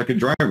it looks like a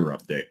driver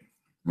update.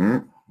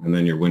 And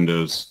then your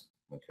Windows,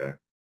 okay.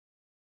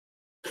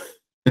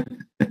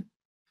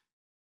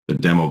 The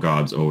demo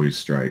gods always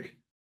strike.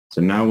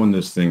 So now when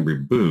this thing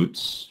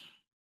reboots,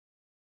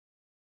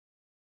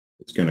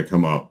 it's going to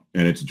come up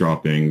and it's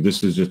dropping.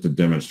 This is just a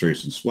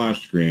demonstration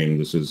splash screen.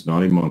 This is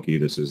not a monkey.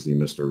 This is the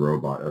Mr.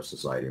 Robot F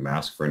Society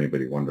mask for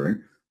anybody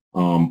wondering.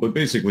 But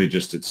basically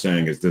just it's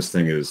saying is this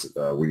thing is,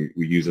 we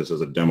use this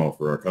as a demo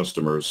for our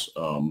customers.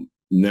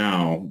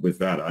 Now with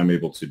that, I'm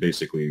able to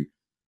basically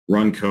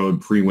run code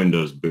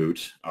pre-Windows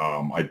boot.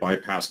 I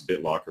bypassed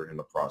BitLocker in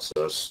the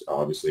process.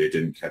 Obviously it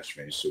didn't catch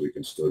me, so we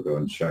can still go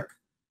and check.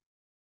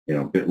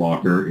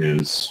 BitLocker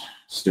is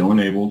still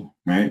enabled,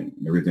 right?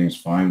 Everything's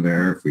fine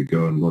there. If we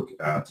go and look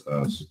at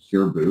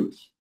secure boot,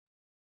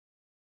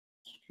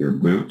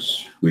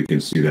 we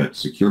can see that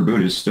secure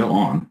boot is still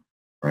on,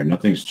 right?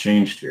 Nothing's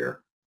changed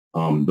here.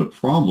 The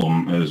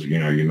problem, as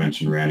you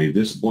mentioned, Randy,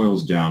 this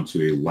boils down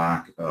to a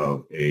lack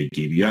of a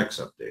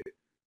DBX update.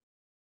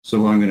 So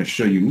what I'm going to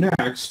show you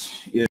next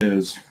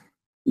is,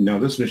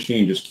 this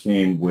machine just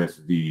came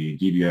with the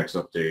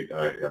DBX update.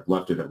 I've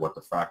left it at what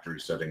the factory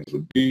settings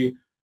would be.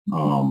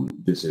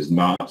 This is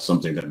not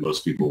something that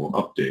most people will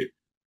update.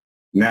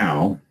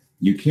 Now,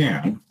 you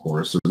can, of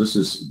course, so this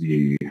is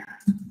the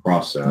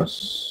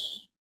process.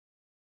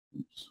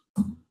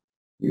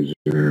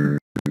 User,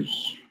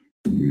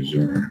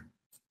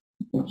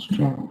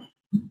 desktop,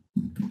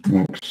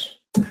 next.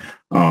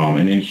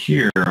 And in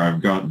here,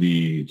 I've got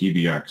the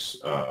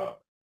DBX,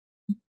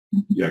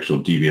 the actual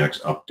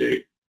DBX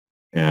update.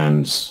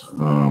 And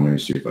let me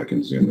see if I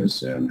can zoom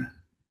this in.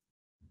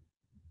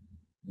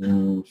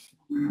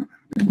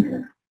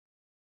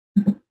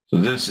 So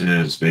this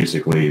is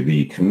basically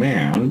the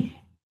command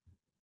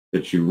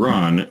that you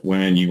run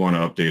when you want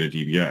to update a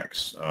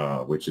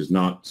DBX, which is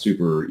not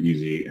super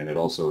easy, and it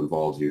also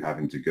involves you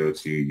having to go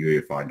to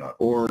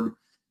UEFI.org.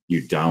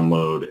 You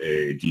download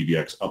a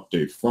DBX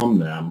update from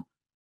them.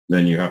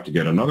 Then you have to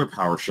get another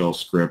PowerShell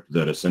script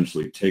that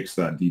essentially takes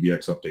that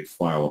DBX update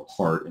file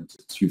apart into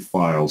two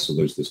files. So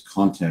there's this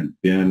content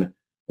bin,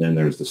 and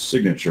there's the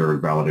signature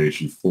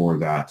validation for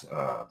that,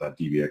 that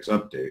DBX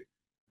update.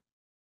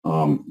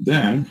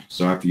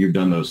 So after you've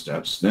done those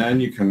steps,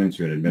 then you come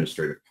into an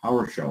administrative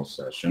PowerShell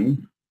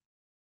session,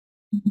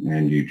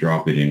 and you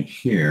drop it in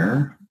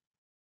here,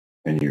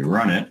 and you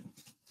run it.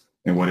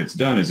 And what it's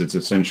done is it's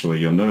essentially,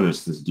 you'll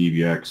notice this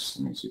DBX,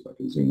 let me see if I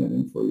can zoom that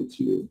in for you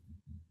too.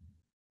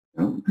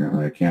 No,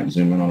 apparently I can't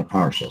zoom in on a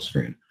PowerShell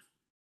screen.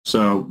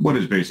 So what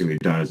it's basically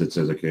done is it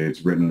says, okay,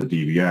 it's written the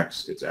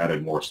DBX, it's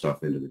added more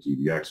stuff into the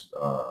DBX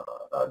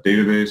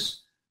database.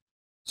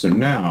 So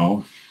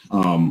now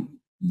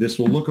this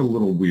will look a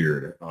little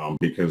weird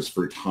because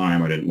for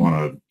time I didn't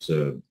want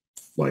to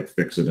like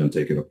fix it and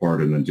take it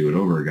apart and then do it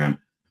over again.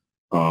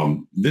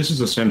 This is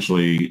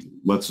essentially,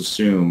 let's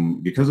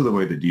assume, because of the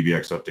way the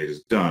DBX update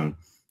is done,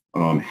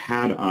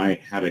 had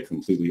I had a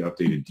completely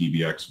updated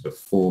DBX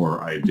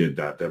before I did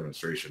that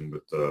demonstration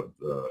with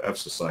the F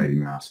Society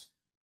mask,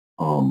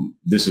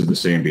 this is the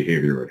same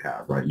behavior it would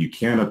have, right? You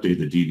can't update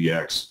the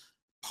DBX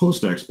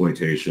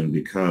post-exploitation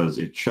because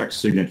it checks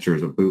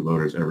signatures of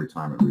bootloaders every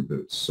time it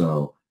reboots.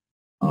 So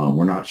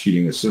we're not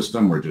cheating the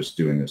system, we're just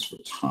doing this for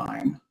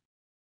time.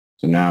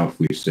 So now if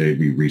we say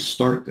we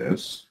restart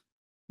this,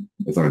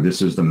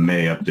 this is the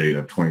May update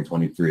of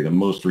 2023, the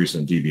most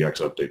recent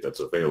DBX update that's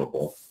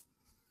available.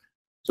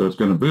 So it's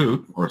going to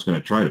boot, or it's going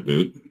to try to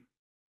boot,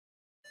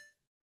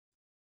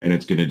 and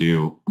it's going to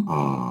do,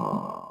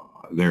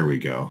 there we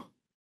go.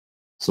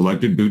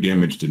 Selected boot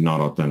image did not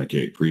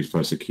authenticate. Please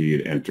press a key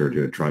and enter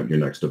to try your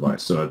next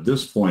device. So at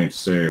this point,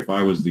 say if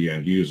I was the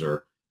end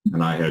user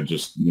and I had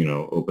just,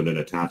 opened an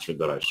attachment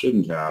that I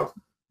shouldn't have,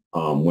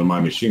 when my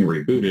machine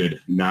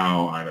rebooted,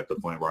 now I'm at the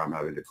point where I'm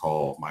having to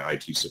call my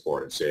IT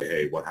support and say,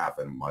 hey, what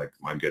happened? Like,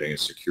 I'm getting a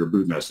secure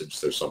boot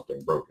message. There's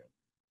something broken.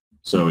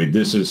 So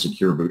this is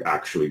secure boot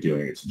actually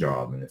doing its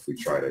job. And if we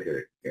try to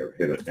hit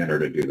enter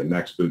to do the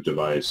next boot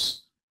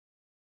device,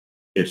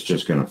 it's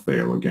just going to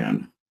fail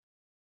again.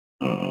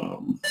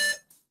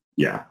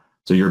 Yeah,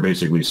 so you're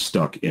basically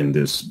stuck in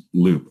this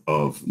loop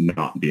of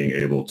not being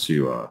able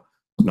to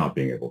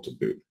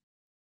boot.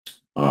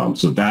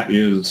 So that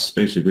is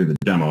basically the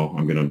demo.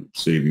 I'm going to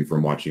save you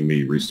from watching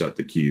me reset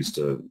the keys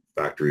to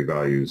factory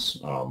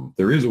values.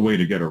 There is a way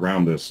to get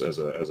around this as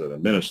an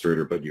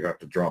administrator, but you have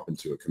to drop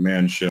into a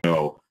command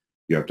shell.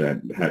 You have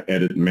to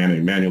edit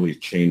manually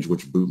change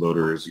which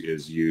bootloader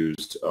is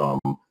used.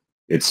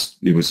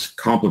 It was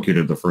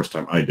complicated the first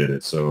time I did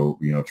it. So,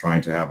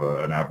 trying to have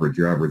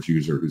your average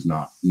user who's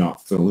not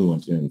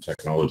fluent in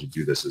technology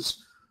do this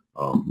is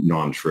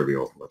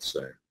non-trivial, let's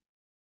say.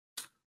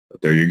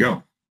 But there you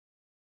go.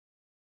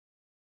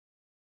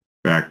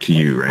 Back to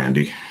you,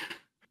 Randy.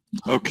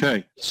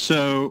 Okay,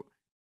 so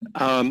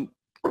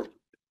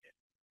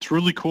it's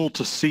really cool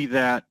to see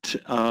that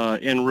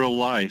in real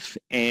life.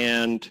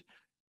 And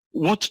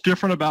what's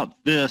different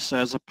about this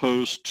as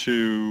opposed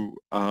to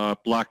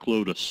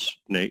BlackLotus,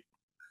 Nate?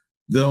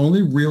 The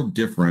only real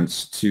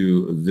difference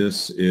to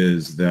this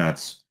is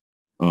that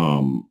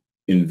in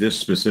this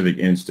specific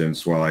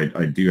instance, while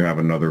I do have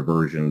another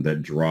version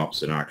that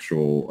drops an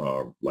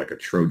actual, like a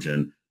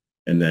Trojan,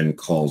 and then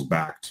calls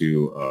back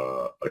to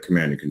a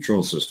command and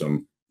control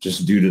system,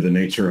 just due to the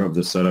nature of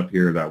the setup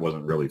here, that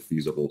wasn't really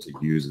feasible to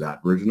use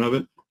that version of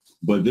it.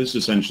 But this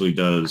essentially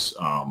does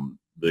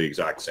the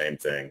exact same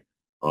thing.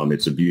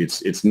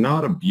 It's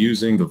not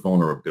abusing the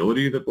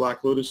vulnerability that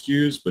BlackLotus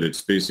used, but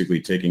it's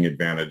basically taking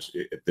advantage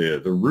at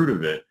the root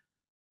of it,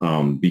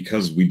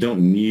 because we don't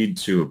need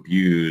to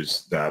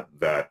abuse that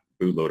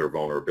bootloader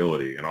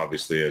vulnerability. And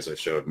obviously, as I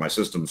showed, my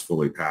system's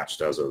fully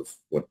patched as of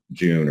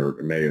June or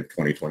May of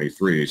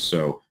 2023.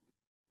 So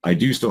I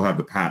do still have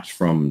the patch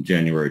from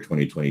January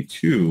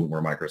 2022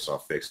 where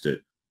Microsoft fixed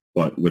it,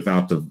 but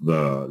without the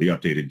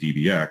updated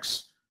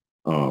DBX,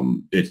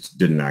 it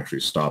didn't actually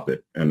stop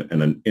it. And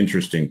an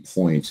interesting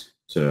point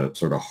to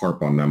sort of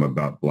harp on them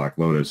about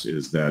BlackLotus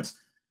is that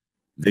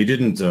they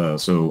didn't,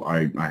 so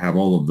I have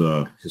all of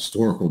the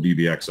historical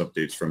DBX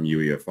updates from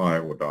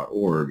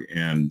UEFI.org,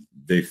 and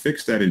they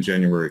fixed that in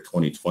January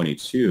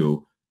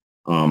 2022.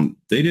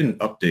 They didn't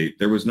update,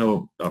 there was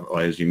no,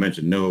 as you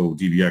mentioned, no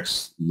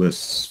DBX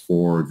lists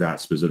for that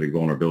specific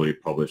vulnerability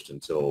published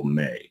until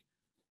May.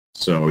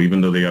 So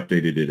even though they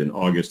updated it in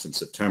August and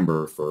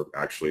September for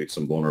actually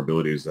some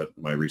vulnerabilities that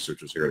my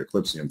researchers here at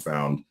Eclipsium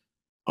found,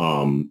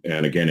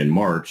 and again in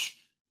March,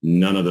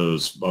 none of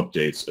those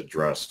updates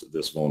addressed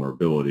this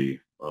vulnerability.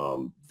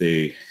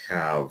 They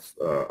have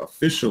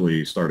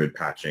officially started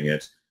patching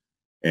it,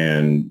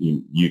 and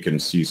you can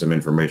see some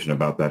information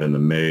about that in the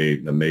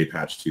May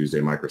Patch Tuesday.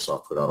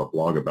 Microsoft put out a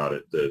blog about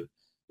it.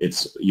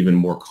 It's even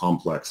more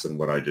complex than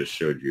what I just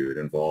showed you. It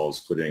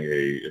involves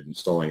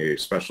installing a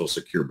special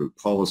secure boot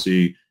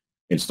policy,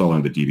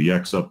 installing the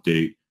DBX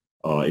update.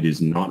 It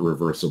is not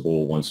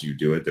reversible once you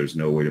do it. There's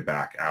no way to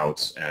back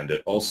out. And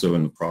it also,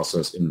 in the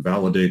process,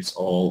 invalidates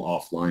all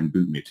offline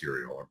boot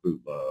material or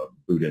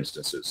boot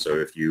instances. So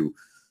if you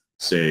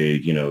say,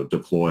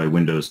 deploy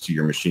Windows to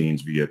your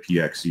machines via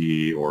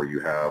PXE, or you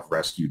have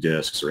rescue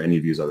disks or any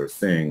of these other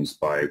things,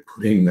 by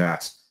putting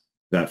that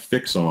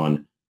fix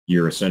on,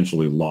 you're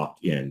essentially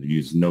locked in.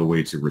 There's no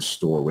way to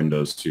restore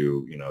Windows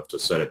to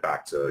set it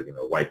back to,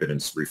 wipe it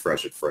and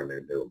refresh it for a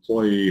new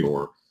employee,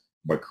 or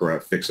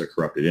fix a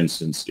corrupted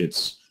instance.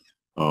 It's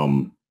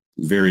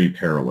very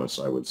perilous,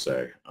 I would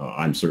say.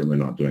 I'm certainly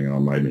not doing it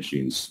on my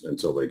machines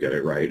until they get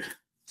it right.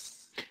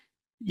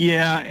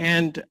 Yeah,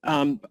 and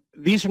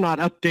these are not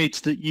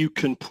updates that you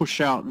can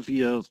push out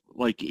via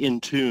like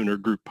Intune or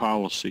group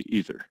policy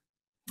either.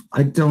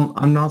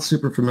 I'm not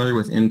super familiar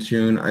with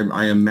Intune.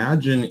 I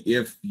imagine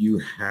if you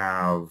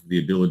have the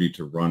ability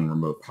to run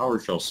remote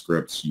PowerShell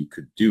scripts, you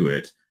could do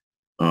it.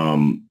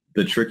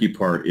 The tricky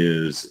part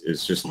is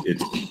just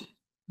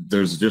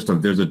there's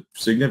a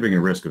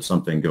significant risk of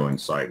something going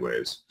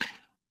sideways.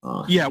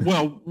 Yeah,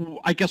 well,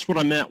 I guess what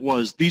I meant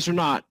was these are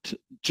not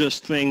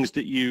just things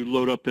that you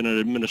load up in an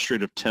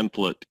administrative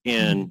template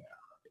and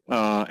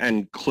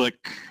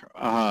click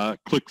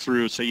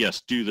through and say,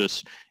 yes, do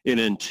this in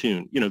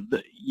Intune. You know,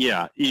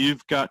 yeah,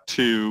 you've got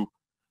to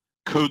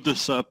code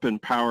this up in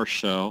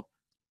PowerShell,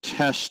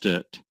 test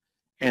it,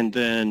 and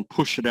then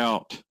push it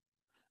out.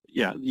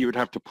 Yeah, you would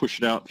have to push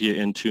it out via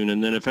Intune,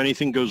 and then if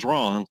anything goes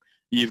wrong,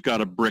 you've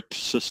got a bricked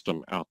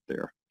system out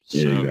there. So,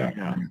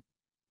 exactly. yeah.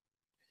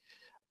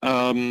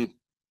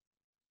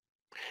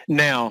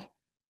 Now,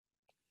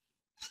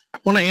 I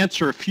want to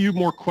answer a few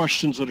more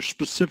questions that are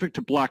specific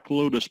to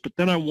BlackLotus, but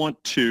then I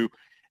want to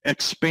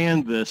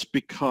expand this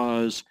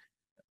because,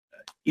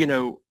 you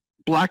know,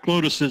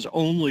 BlackLotus is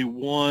only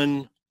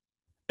one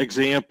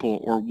example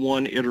or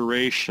one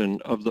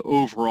iteration of the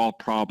overall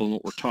problem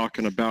that we're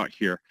talking about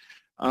here.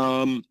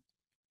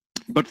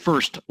 But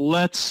first,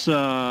 let's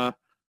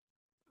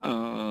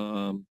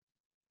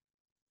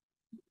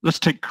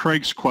take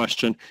Craig's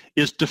question.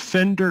 Is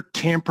Defender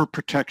tamper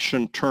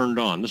protection turned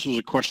on? This was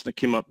a question that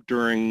came up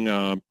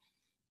during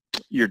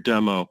your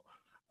demo.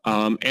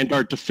 And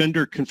are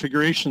Defender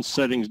configuration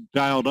settings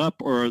dialed up,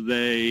 or are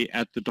they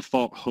at the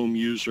default home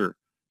user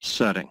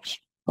settings?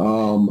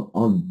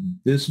 On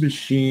this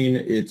machine,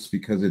 it's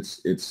because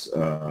it's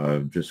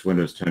just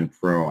Windows 10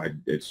 Pro.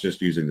 It's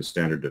just using the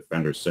standard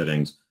Defender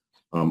settings.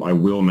 I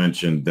will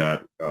mention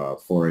that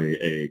for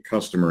a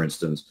customer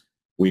instance,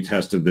 we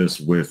tested this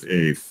with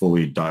a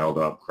fully dialed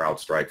up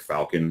CrowdStrike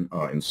Falcon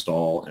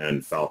install,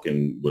 and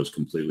Falcon was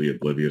completely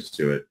oblivious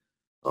to it.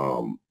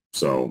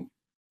 So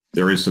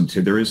there is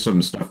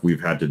some stuff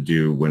we've had to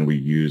do when we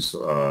use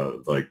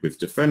like with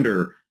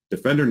Defender.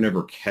 Defender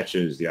never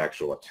catches the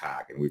actual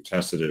attack, and we've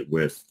tested it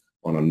with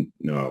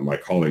my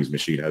colleague's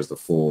machine has the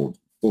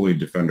fully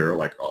Defender,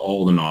 like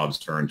all the knobs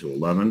turned to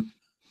 11.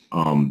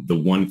 The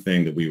one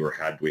thing that we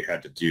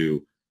had to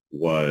do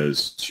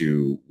was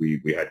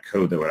we had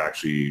code that would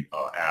actually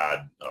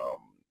add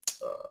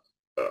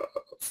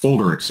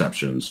folder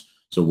exceptions.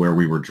 So where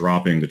we were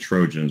dropping the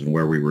Trojans and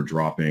where we were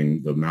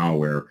dropping the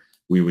malware,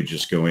 we would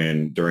just go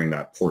in during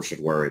that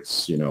portion where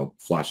it's, you know,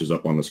 flashes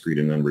up on the screen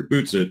and then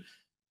reboots it.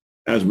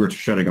 As we're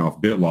shutting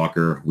off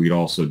BitLocker, we'd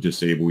also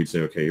disable, we'd say,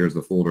 okay, here's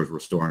the folders we're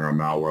storing our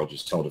malware. I'll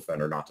just tell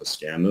Defender not to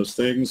scan those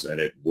things, and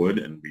it would,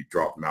 and we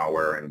dropped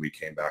malware, and we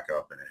came back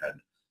up, and it had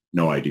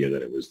no idea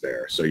that it was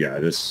there. So yeah,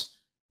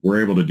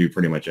 we're able to do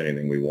pretty much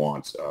anything we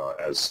want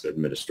as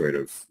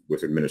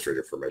with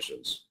administrative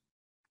permissions.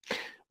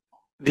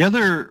 The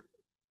other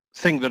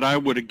thing that I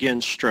would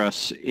again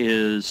stress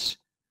is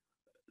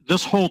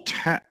this whole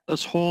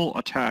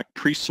attack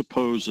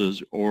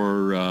presupposes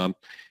or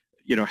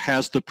you know,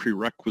 has the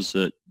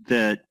prerequisite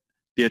that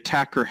the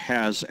attacker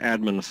has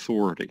admin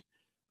authority.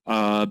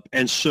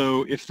 And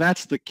so if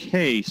that's the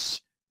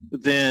case,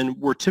 then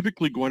we're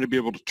typically going to be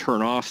able to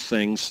turn off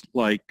things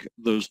like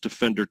those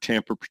Defender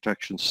tamper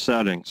protection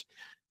settings.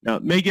 Now,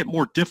 it may get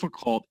more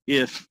difficult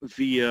if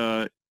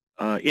via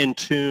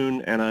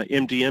Intune and a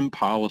MDM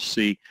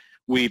policy,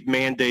 we've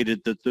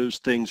mandated that those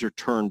things are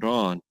turned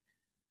on.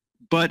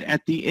 But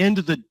at the end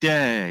of the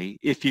day,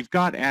 if you've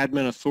got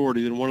admin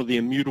authority, then one of the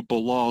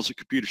immutable laws of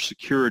computer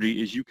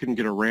security is you can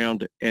get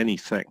around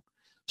anything.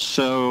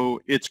 So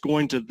it's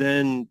going to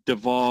then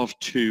devolve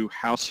to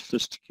how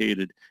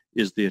sophisticated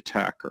is the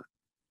attacker.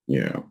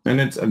 Yeah, and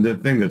it's the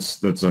thing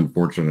that's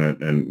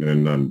unfortunate.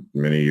 And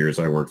many years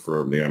I worked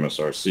for the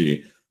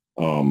MSRC.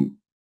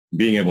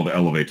 Being able to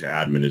elevate to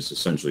admin is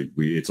essentially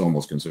it's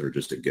almost considered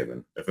just a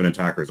given. If an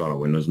attacker is on a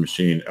Windows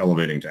machine,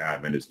 elevating to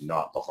admin is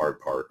not the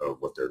hard part of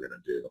what they're going to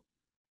do.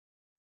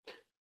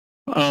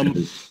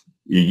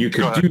 You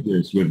could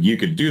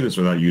do this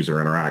without user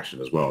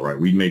interaction as well, right?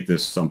 We make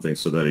this something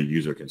so that a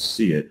user can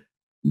see it.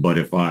 But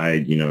if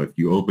if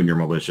you open your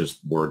malicious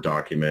Word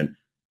document,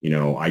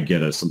 I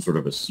get some sort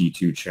of a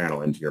C2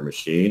 channel into your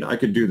machine, I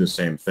could do the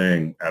same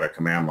thing at a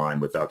command line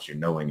without you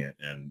knowing it,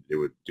 and it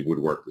would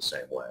work the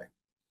same way.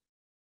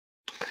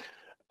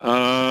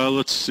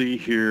 Let's see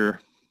here.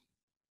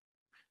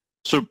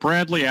 So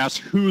Bradley asks,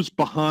 who's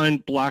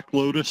behind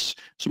BlackLotus?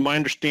 So my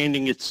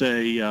understanding, it's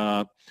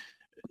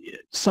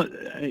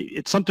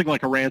something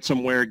like a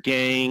ransomware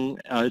gang.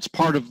 It's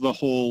part of the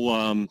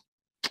whole,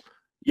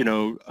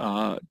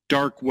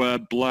 dark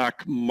web,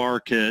 black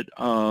market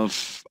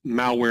of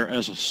malware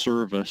as a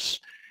service.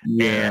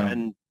 Yeah.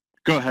 And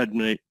go ahead,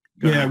 Nate.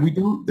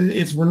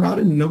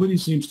 Nobody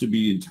seems to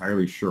be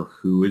entirely sure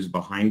who is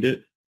behind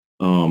it.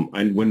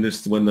 And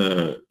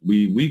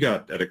we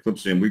got at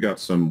Eclipse,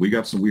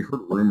 we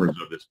heard rumors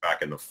of this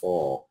back in the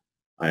fall,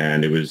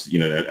 and it was,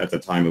 at the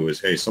time it was,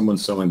 hey,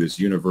 someone's selling this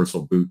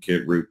universal boot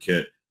kit, root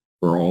kit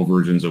for all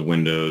versions of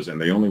Windows, and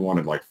they only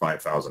wanted like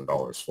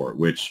 $5,000 for it,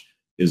 which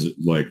is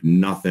like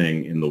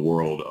nothing in the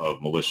world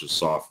of malicious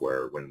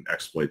software when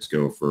exploits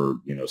go for,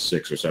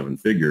 6 or 7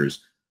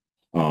 figures.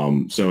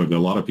 So a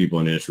lot of people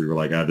in the industry were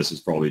like, this is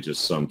probably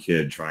just some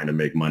kid trying to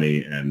make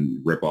money and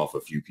rip off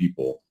a few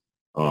people.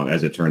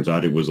 As it turns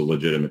out, it was a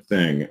legitimate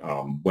thing.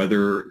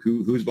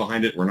 Who's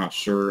behind it, we're not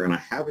sure. And I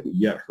haven't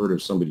yet heard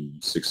of somebody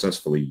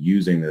successfully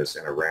using this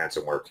in a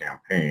ransomware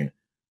campaign.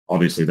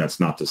 Obviously, that's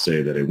not to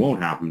say that it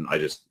won't happen. I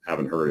just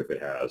haven't heard if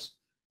it has.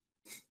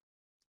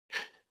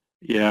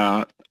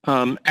 Yeah.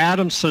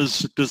 Adam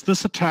says, does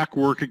this attack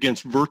work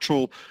against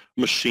virtual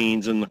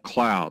machines in the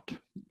cloud,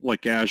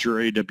 like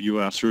Azure,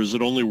 AWS, or does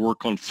it only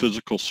work on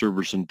physical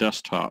servers and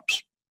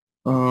desktops?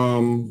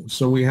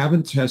 So we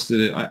haven't tested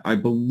it. I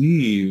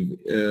believe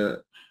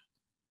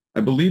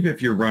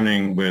if you're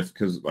running with,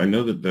 because I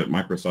know that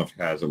Microsoft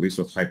has, at least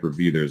with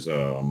Hyper-V, there's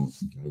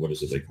what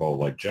is it they call,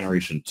 like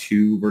Generation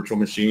 2 virtual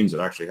machines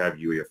that actually have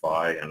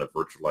UEFI and a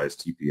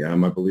virtualized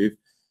TPM, I believe.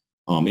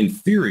 In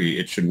theory,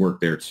 it should work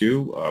there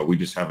too. We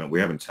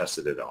haven't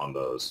tested it on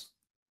those.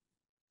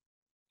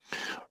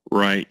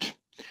 Right.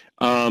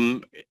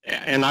 And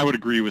I would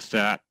agree with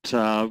that.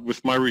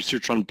 With my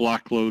research on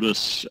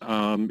BlackLotus,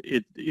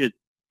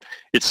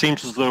 it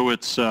seems as though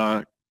it's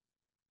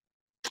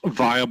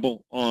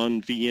viable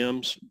on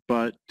VMs,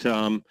 but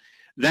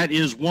that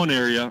is one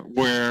area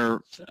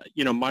where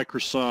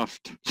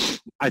Microsoft,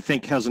 I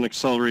think, has an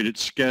accelerated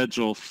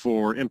schedule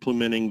for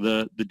implementing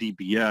the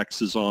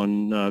DBX is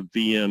on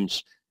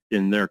VMs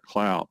in their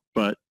cloud,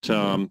 but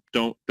don't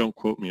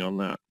quote me on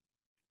that.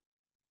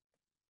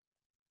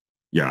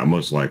 Yeah,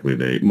 most likely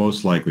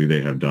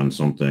they have done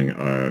something.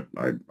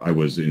 I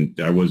was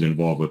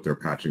involved with their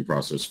patching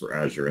process for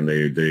Azure, and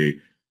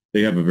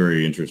they have a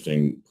very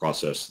interesting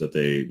process that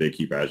they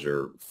keep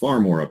Azure far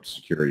more up to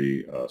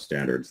security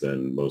standards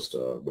than most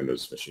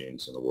Windows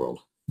machines in the world.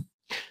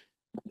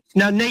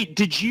 Now, Nate,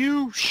 did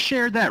you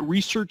share that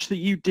research that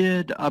you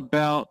did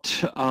about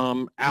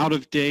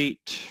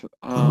out-of-date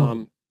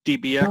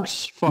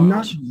DBX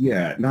files?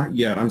 Not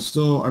yet. I'm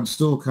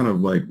still kind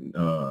of like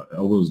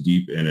elbows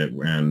deep in it.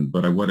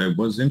 What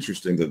was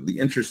interesting, the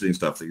interesting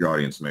stuff that your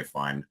audience may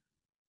find.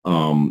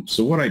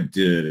 So what I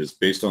did is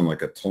based on like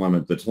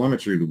the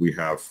telemetry that we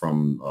have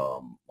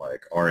from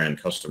like our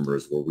end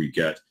customers, where we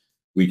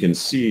can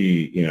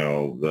see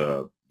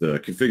the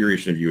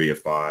configuration of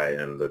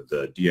UEFI and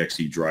the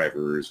DXE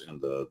drivers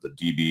and the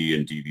DB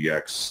and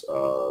DBX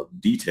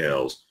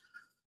details.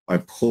 I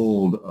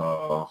pulled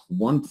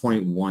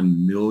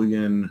 1.1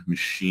 million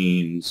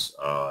machines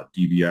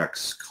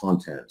DBX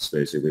contents,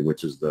 basically,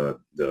 which is the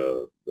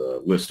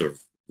list of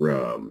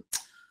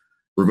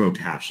revoked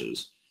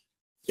hashes.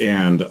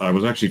 And I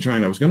was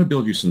going to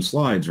build you some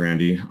slides,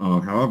 Randy.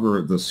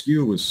 However, the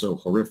skew was so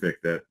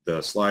horrific that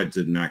the slides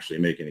didn't actually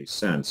make any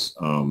sense.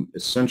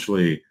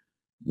 Essentially,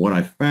 what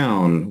I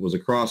found was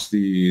across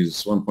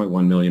these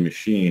 1.1 million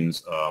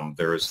machines,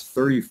 there's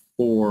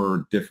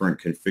 34 different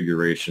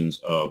configurations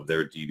of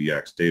their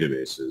DBX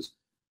databases,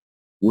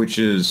 which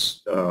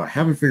is, I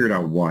haven't figured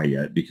out why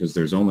yet, because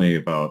there's only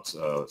about,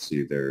 let's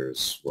see,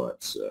 there's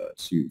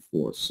 2,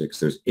 4, 6,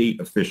 there's 8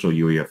 official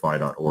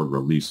UEFI.org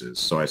releases.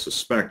 So I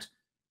suspect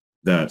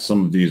that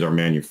some of these are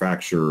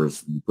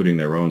manufacturers putting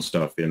their own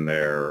stuff in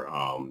there.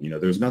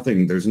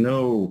 There's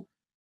no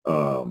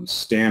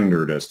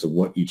standard as to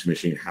what each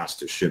machine has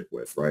to ship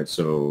with, right?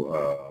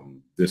 So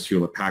this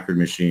Hewlett-Packard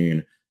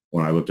machine,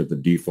 when I looked at the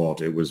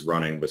default, it was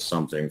running with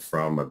something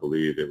from, I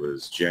believe it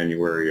was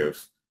January of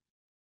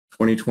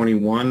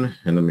 2021,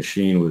 and the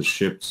machine was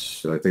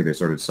shipped, I think they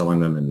started selling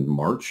them in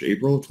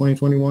April of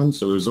 2021,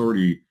 so it was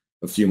already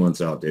a few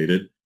months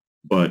outdated.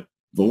 But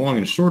the long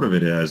and short of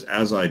it is,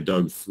 as I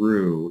dug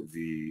through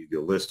the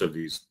list of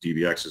these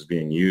DBXs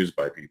being used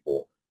by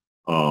people,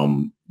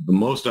 the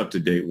most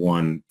up-to-date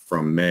one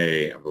from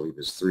May, I believe,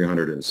 is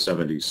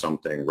 370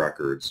 something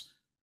records.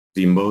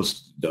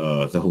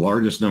 The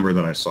largest number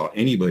that I saw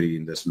anybody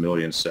in this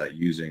million set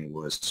using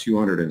was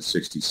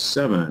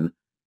 267,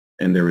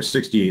 and there were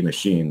 68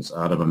 machines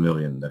out of a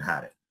million that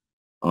had it.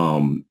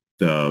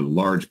 The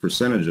large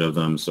percentage of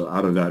them, so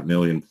out of that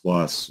million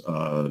plus,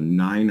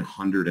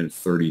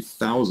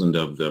 930,000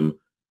 of them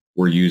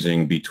were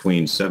using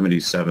between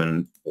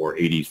 77 or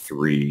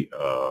 83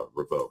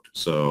 revoked.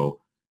 So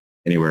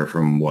anywhere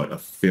from a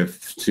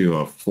fifth to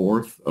a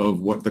fourth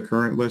of what the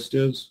current list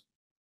is.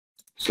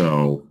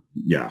 So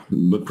yeah,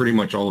 but pretty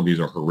much all of these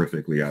are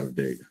horrifically out of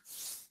date.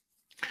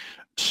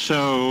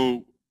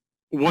 So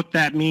what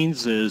that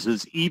means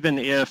is even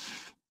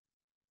if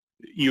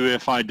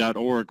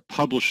UEFI.org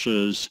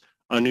publishes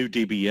a new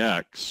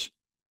DBX,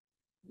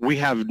 we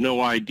have no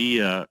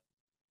idea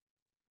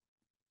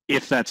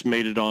if that's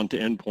made it onto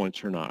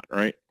endpoints or not,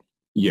 right?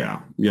 Yeah.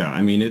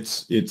 I mean,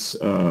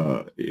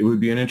 it would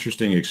be an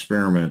interesting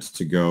experiment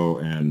to go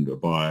and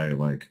buy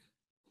like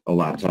a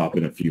laptop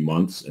in a few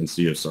months and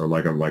see if,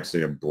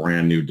 say a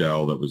brand new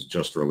Dell that was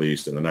just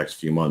released in the next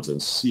few months,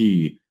 and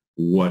see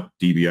what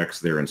DBX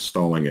they're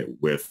installing it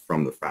with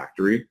from the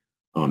factory,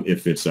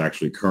 if it's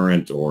actually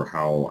current or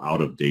how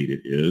out of date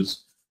it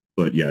is.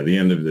 But yeah, at the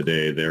end of the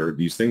day,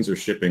 these things are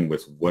shipping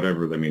with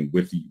whatever. I mean,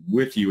 with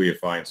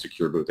UEFI and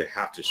secure boot, they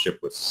have to ship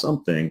with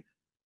something.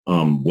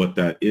 What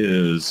that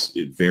is,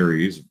 it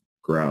varies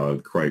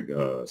quite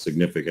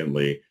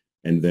significantly.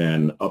 And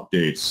then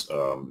updates,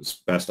 as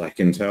best I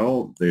can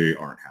tell, they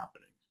aren't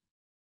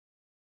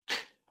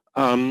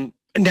happening.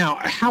 Now,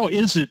 how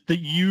is it that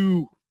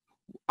you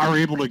are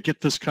able to get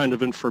this kind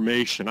of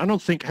information? I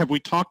don't think, have we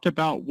talked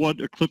about what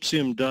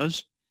Eclipsium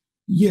does?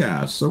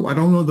 Yeah, so I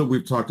don't know that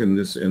we've talked in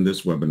this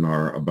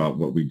webinar about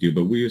what we do,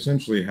 but we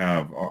essentially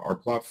have our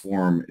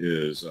platform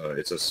is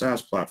it's a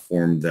SaaS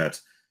platform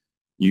that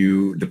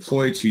you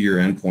deploy to your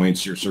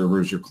endpoints, your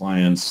servers, your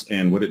clients,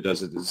 and what it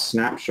does is it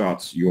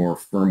snapshots your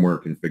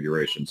firmware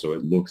configuration. So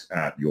it looks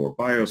at your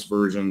BIOS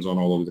versions on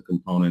all of the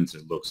components.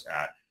 It looks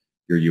at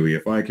your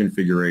UEFI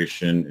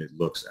configuration. It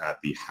looks at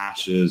the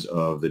hashes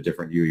of the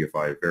different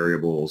UEFI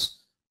variables.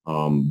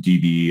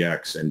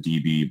 DBX and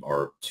DB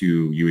are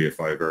two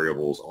UEFI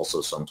variables, also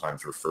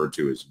sometimes referred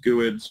to as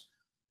GUIDs.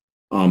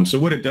 So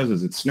what it does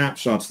is it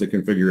snapshots the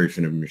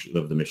configuration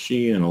of the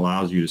machine and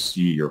allows you to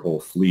see your whole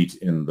fleet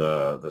in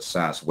the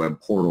SaaS web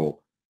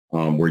portal,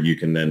 where you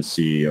can then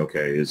see,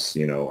 okay,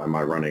 am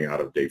I running out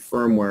of date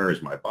firmware?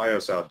 Is my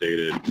BIOS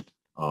outdated?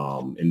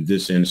 In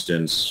this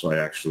instance, I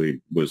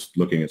actually was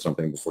looking at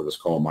something before this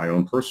call. My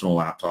own personal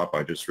laptop,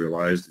 I just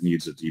realized,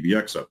 needs a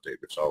DBX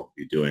update, which I'll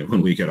be doing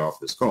when we get off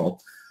this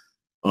call.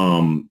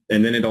 And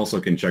then it also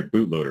can check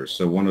bootloaders.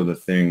 So one of the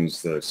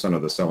things, the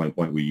selling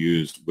point we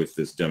used with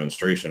this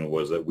demonstration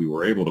was that we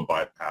were able to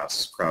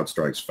bypass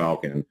CrowdStrike's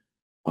Falcon.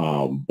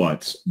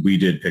 But we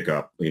did pick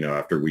up,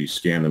 after we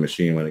scanned the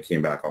machine when it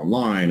came back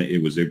online,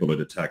 it was able to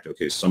detect,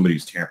 okay,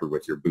 somebody's tampered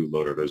with your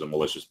bootloader. There's a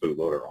malicious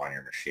bootloader on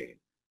your machine.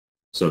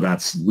 So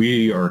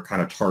we are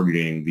kind of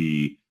targeting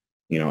the,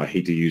 I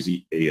hate to use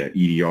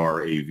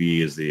EDR,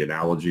 AV as the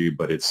analogy,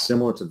 but it's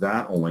similar to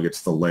that, only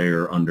it's the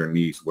layer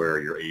underneath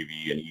where your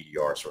AV and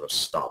EDR sort of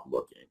stop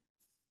looking.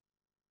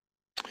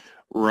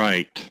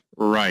 Right.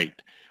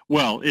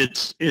 Well,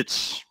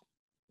 it's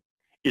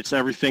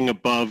everything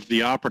above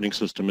the operating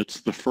system. It's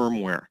the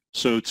firmware.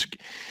 So it's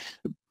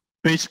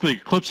basically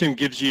Eclipsium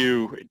gives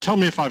you, tell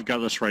me if I've got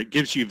this right,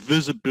 gives you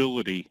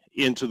visibility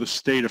into the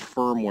state of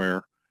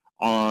firmware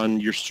on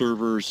your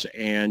servers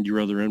and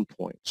your other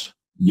endpoints.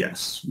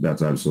 Yes,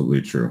 that's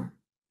absolutely true.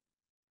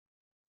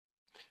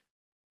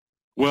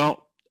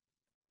 Well,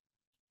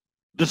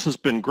 this has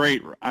been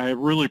great. I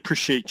really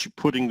appreciate you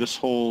putting this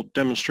whole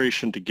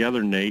demonstration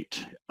together,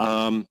 Nate.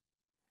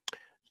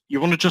 You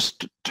want to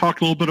just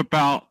talk a little bit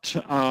about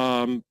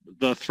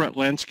the threat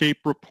landscape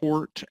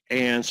report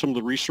and some of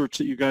the research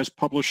that you guys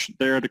published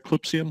there at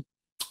Eclipsium?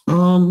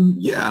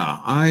 Yeah,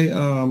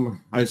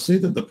 I say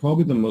that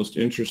probably the most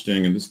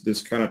interesting, and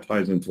this kind of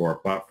ties into our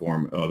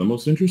platform, the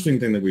most interesting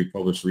thing that we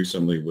published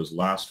recently was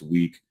last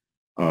week.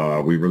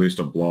 We released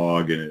a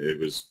blog, and it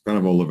was kind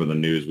of all over the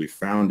news. We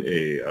found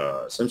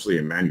essentially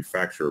a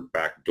manufacturer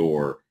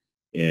backdoor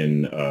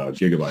in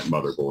Gigabyte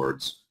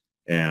motherboards.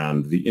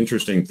 And the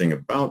interesting thing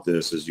about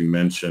this, as you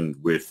mentioned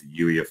with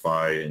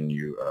UEFI, and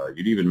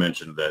you'd even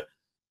mentioned that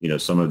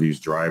some of these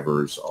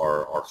drivers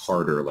are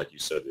harder, like you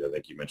said. I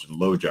think you mentioned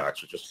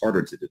LoJacks, which is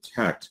harder to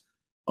detect.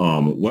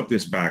 What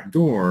this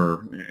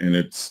backdoor, and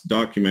it's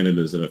documented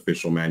as an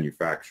official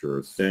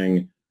manufacturer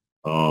thing.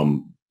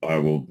 I'm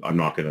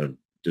not going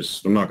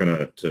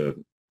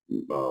to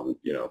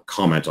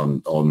comment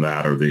on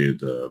that or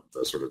the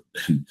sort of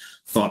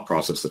thought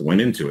process that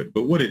went into it.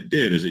 But what it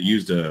did is it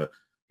used a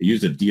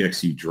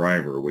DXE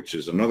driver, which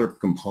is another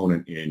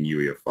component in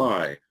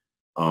UEFI.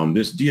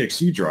 This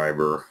DXE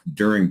driver,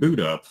 during boot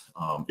up,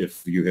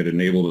 if you had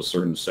enabled a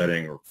certain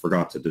setting or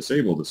forgot to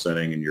disable the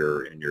setting in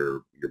your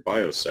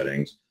BIOS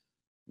settings,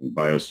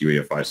 BIOS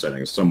UEFI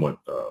settings, somewhat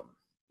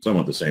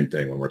the same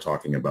thing when we're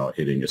talking about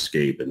hitting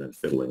escape and then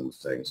fiddling with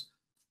things.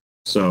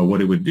 So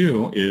what it would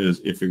do is,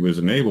 if it was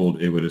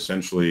enabled, it would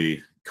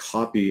essentially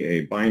copy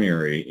a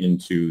binary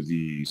into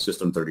the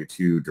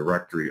System32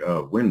 directory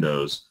of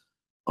Windows,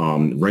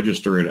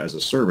 register it as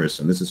a service,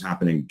 and this is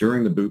happening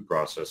during the boot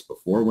process.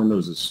 Before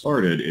Windows is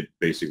started, it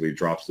basically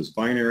drops this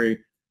binary,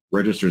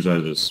 registers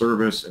as a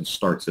service, and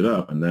starts it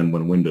up. And then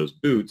when Windows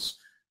boots,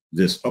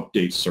 this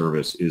update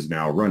service is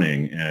now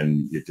running,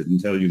 and it didn't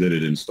tell you that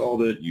it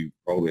installed it. You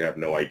probably have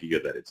no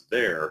idea that it's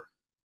there.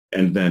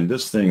 And then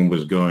this thing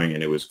was going,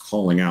 and it was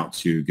calling out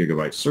to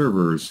Gigabyte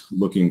servers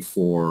looking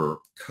for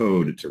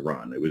code to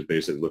run. It was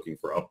basically looking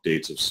for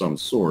updates of some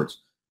sort.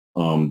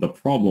 The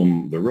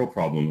real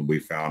problem that we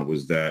found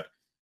was that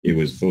it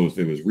was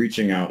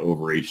reaching out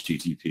over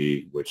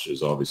HTTP, which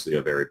is obviously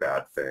a very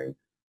bad thing.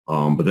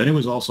 But then it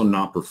was also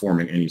not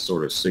performing any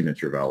sort of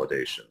signature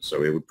validation.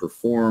 So it would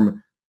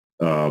perform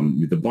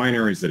the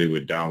binaries that it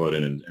would download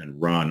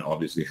and run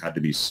obviously had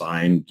to be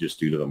signed just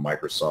due to the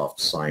Microsoft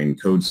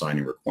code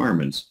signing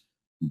requirements.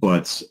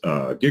 But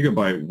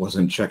Gigabyte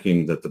wasn't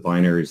checking that the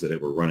binaries that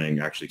it were running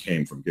actually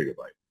came from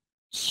Gigabyte.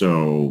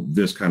 So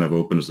this kind of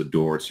opens the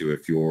door to,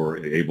 if you're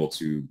able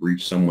to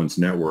breach someone's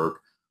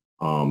network,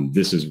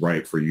 this is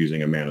ripe for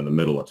using a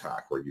man-in-the-middle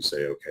attack, where you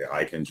say, okay,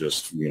 I can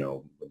just,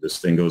 this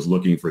thing goes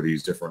looking for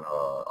these different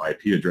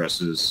IP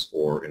addresses,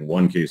 or in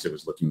one case, it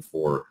was looking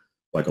for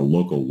like a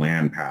local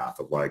LAN path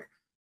of like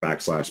 /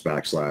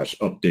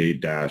 update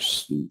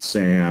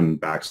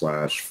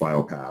 -san /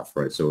 file path,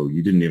 right? So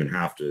you didn't even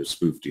have to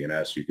spoof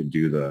DNS. You could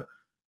do the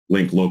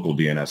link local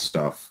DNS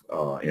stuff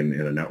in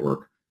a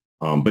network.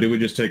 But it would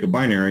just take a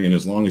binary, and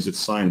as long as it's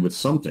signed with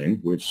something,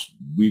 which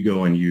we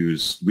go and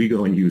use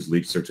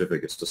leaked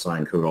certificates to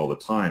sign code all the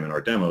time in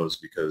our demos,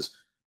 because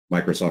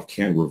Microsoft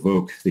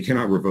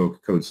cannot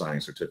revoke code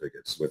signing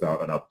certificates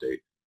without an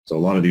update. So a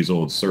lot of these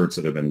old certs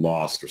that have been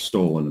lost or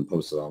stolen and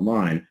posted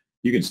online,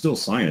 you can still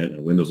sign it,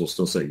 and Windows will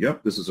still say,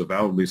 yep, this is a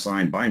validly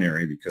signed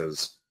binary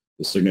because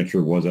the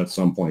signature was at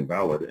some point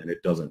valid, and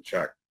it doesn't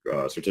check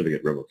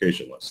certificate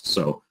revocation lists.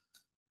 So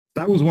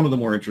that was one of the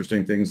more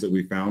interesting things that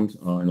we found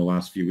in the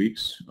last few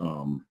weeks.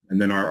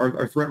 And then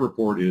our threat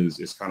report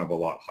is kind of a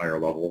lot higher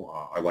level.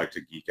 I like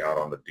to geek out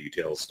on the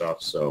details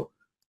stuff. So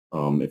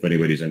if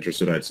anybody's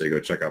interested, I'd say go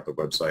check out the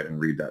website and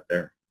read that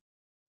there.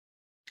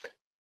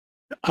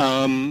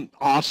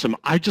 Awesome.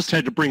 I just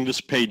had to bring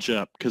this page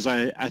up because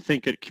I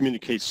think it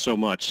communicates so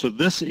much. So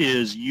this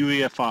is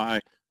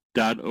UEFI.org,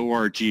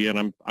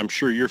 and I'm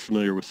sure you're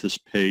familiar with this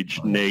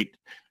page, Nate.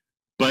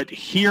 But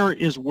here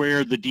is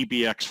where the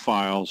DBX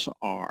files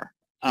are.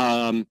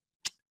 And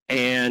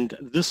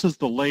this is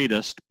the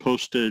latest,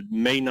 posted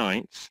May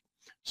 9th.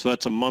 So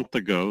that's a month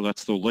ago.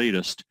 That's the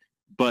latest.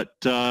 But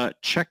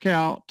check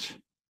out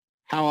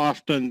how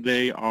often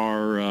they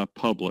are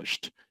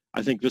published.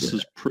 I think this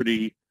is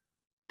pretty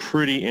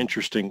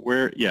interesting.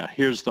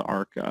 Here's the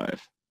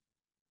archive.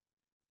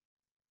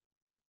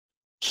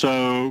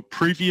 So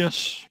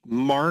previous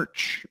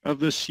March of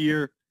this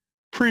year,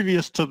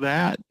 previous to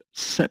that,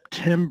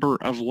 September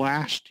of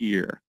last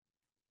year,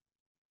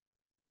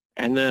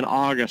 and then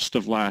August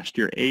of last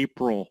year,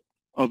 April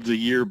of the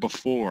year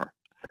before.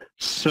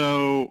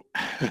 So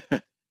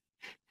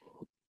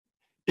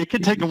it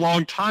could take a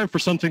long time for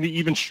something to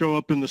even show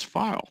up in this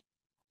file.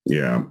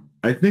 Yeah,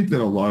 I think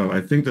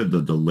that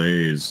the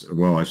delays,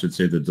 well, I should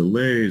say the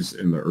delays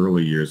in the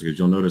early years, because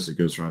you'll notice it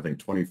goes from, I think,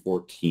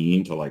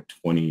 2014 to like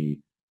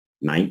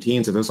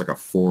 2019. So there's like a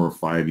 4 or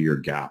 5 year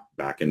gap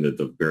back into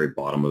the very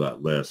bottom of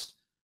that list.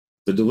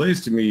 The delays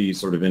to me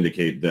sort of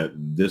indicate that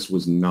this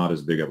was not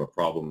as big of a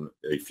problem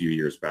a few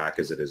years back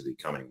as it is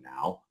becoming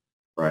now,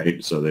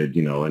 right? So that,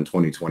 in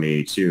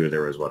 2022,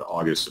 there was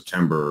August,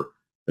 September,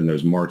 then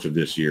there's March of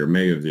this year,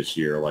 May of this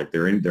year. Like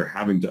they're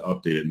having to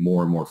update it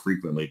more and more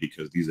frequently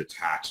because these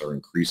attacks are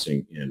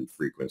increasing in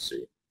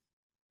frequency.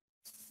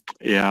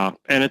 Yeah,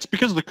 and it's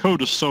because the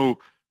code is so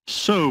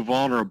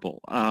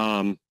vulnerable.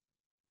 I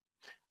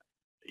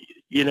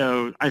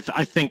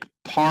think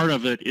part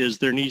of it is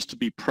there needs to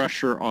be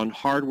pressure on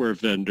hardware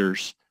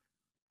vendors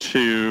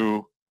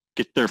to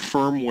get their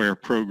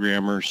firmware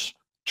programmers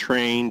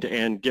trained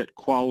and get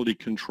quality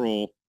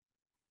control,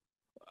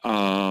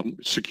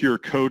 secure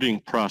coding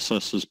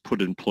processes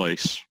put in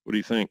place. What do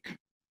you think?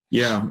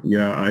 Yeah.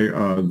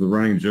 The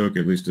running joke,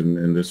 at least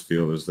in this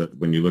field, is that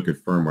when you look at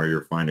firmware,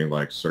 you're finding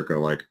like circa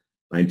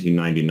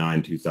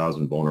 1999,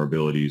 2000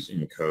 vulnerabilities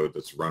in code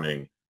that's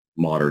running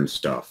modern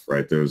stuff,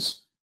 right?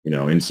 There's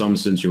in some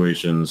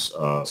situations,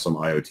 some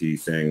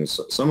IoT things,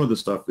 some of the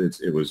stuff,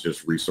 it was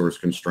just resource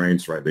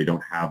constraints, right? They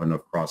don't have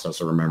enough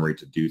processor memory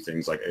to do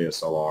things like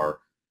ASLR.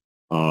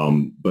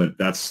 But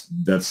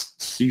that's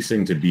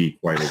ceasing to be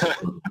quite as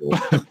critical.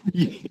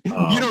 You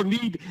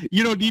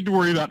don't need to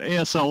worry about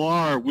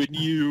ASLR when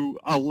you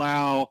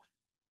allow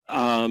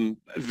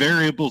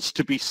variables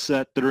to be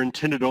set that are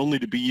intended only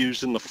to be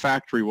used in the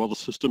factory while the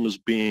system is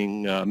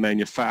being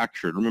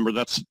manufactured. Remember,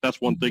 that's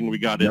one thing we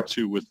got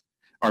into with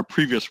our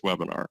previous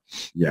webinar.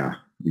 Yeah,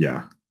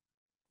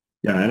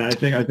 and I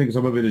think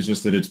some of it is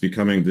just that it's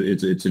becoming,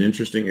 it's an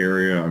interesting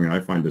area. I mean, I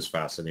find this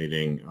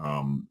fascinating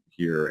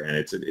here, and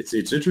it's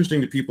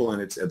interesting to people,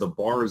 and the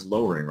bar is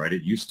lowering, right?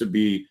 It used to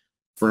be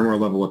firmware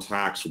level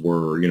attacks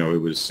were, it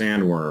was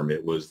Sandworm,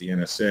 it was the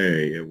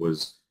NSA, it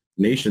was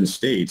nation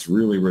states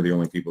really were the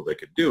only people that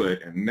could do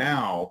it, and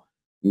now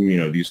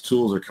these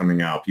tools are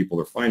coming out.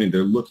 People are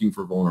they're looking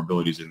for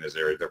vulnerabilities in this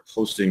area. They're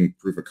posting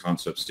proof of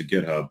concepts to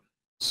GitHub.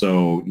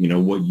 So,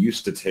 what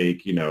used to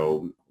take,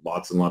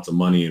 lots and lots of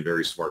money and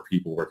very smart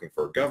people working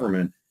for a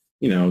government,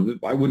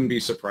 I wouldn't be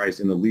surprised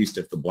in the least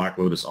if the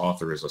BlackLotus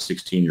author is a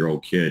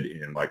 16-year-old kid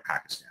in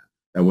Pakistan.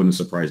 That wouldn't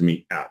surprise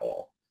me at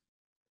all.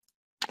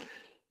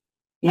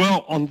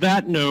 Well, on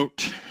that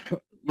note,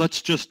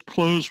 let's just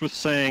close with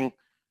saying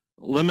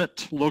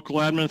limit local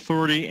admin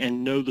authority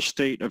and know the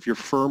state of your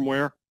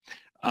firmware.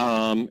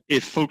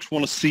 If folks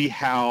want to see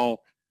how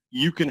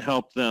you can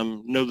help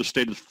them know the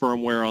state of the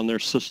firmware on their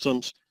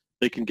systems,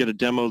 they can get a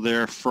demo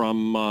there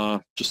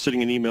from just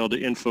sending an email to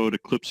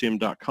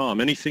info@eclipsium.com.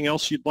 Anything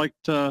else you'd like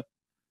to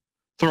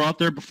throw out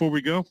there before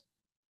we go?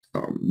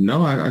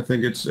 No, I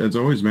think it's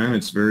always, man.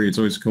 It's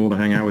always cool to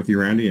hang out with you,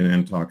 Randy,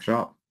 and talk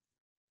shop.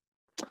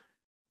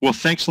 Well,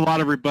 thanks a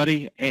lot,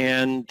 everybody,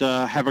 and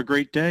have a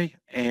great day.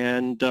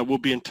 And we'll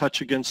be in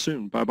touch again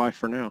soon. Bye-bye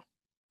for now.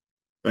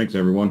 Thanks,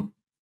 everyone.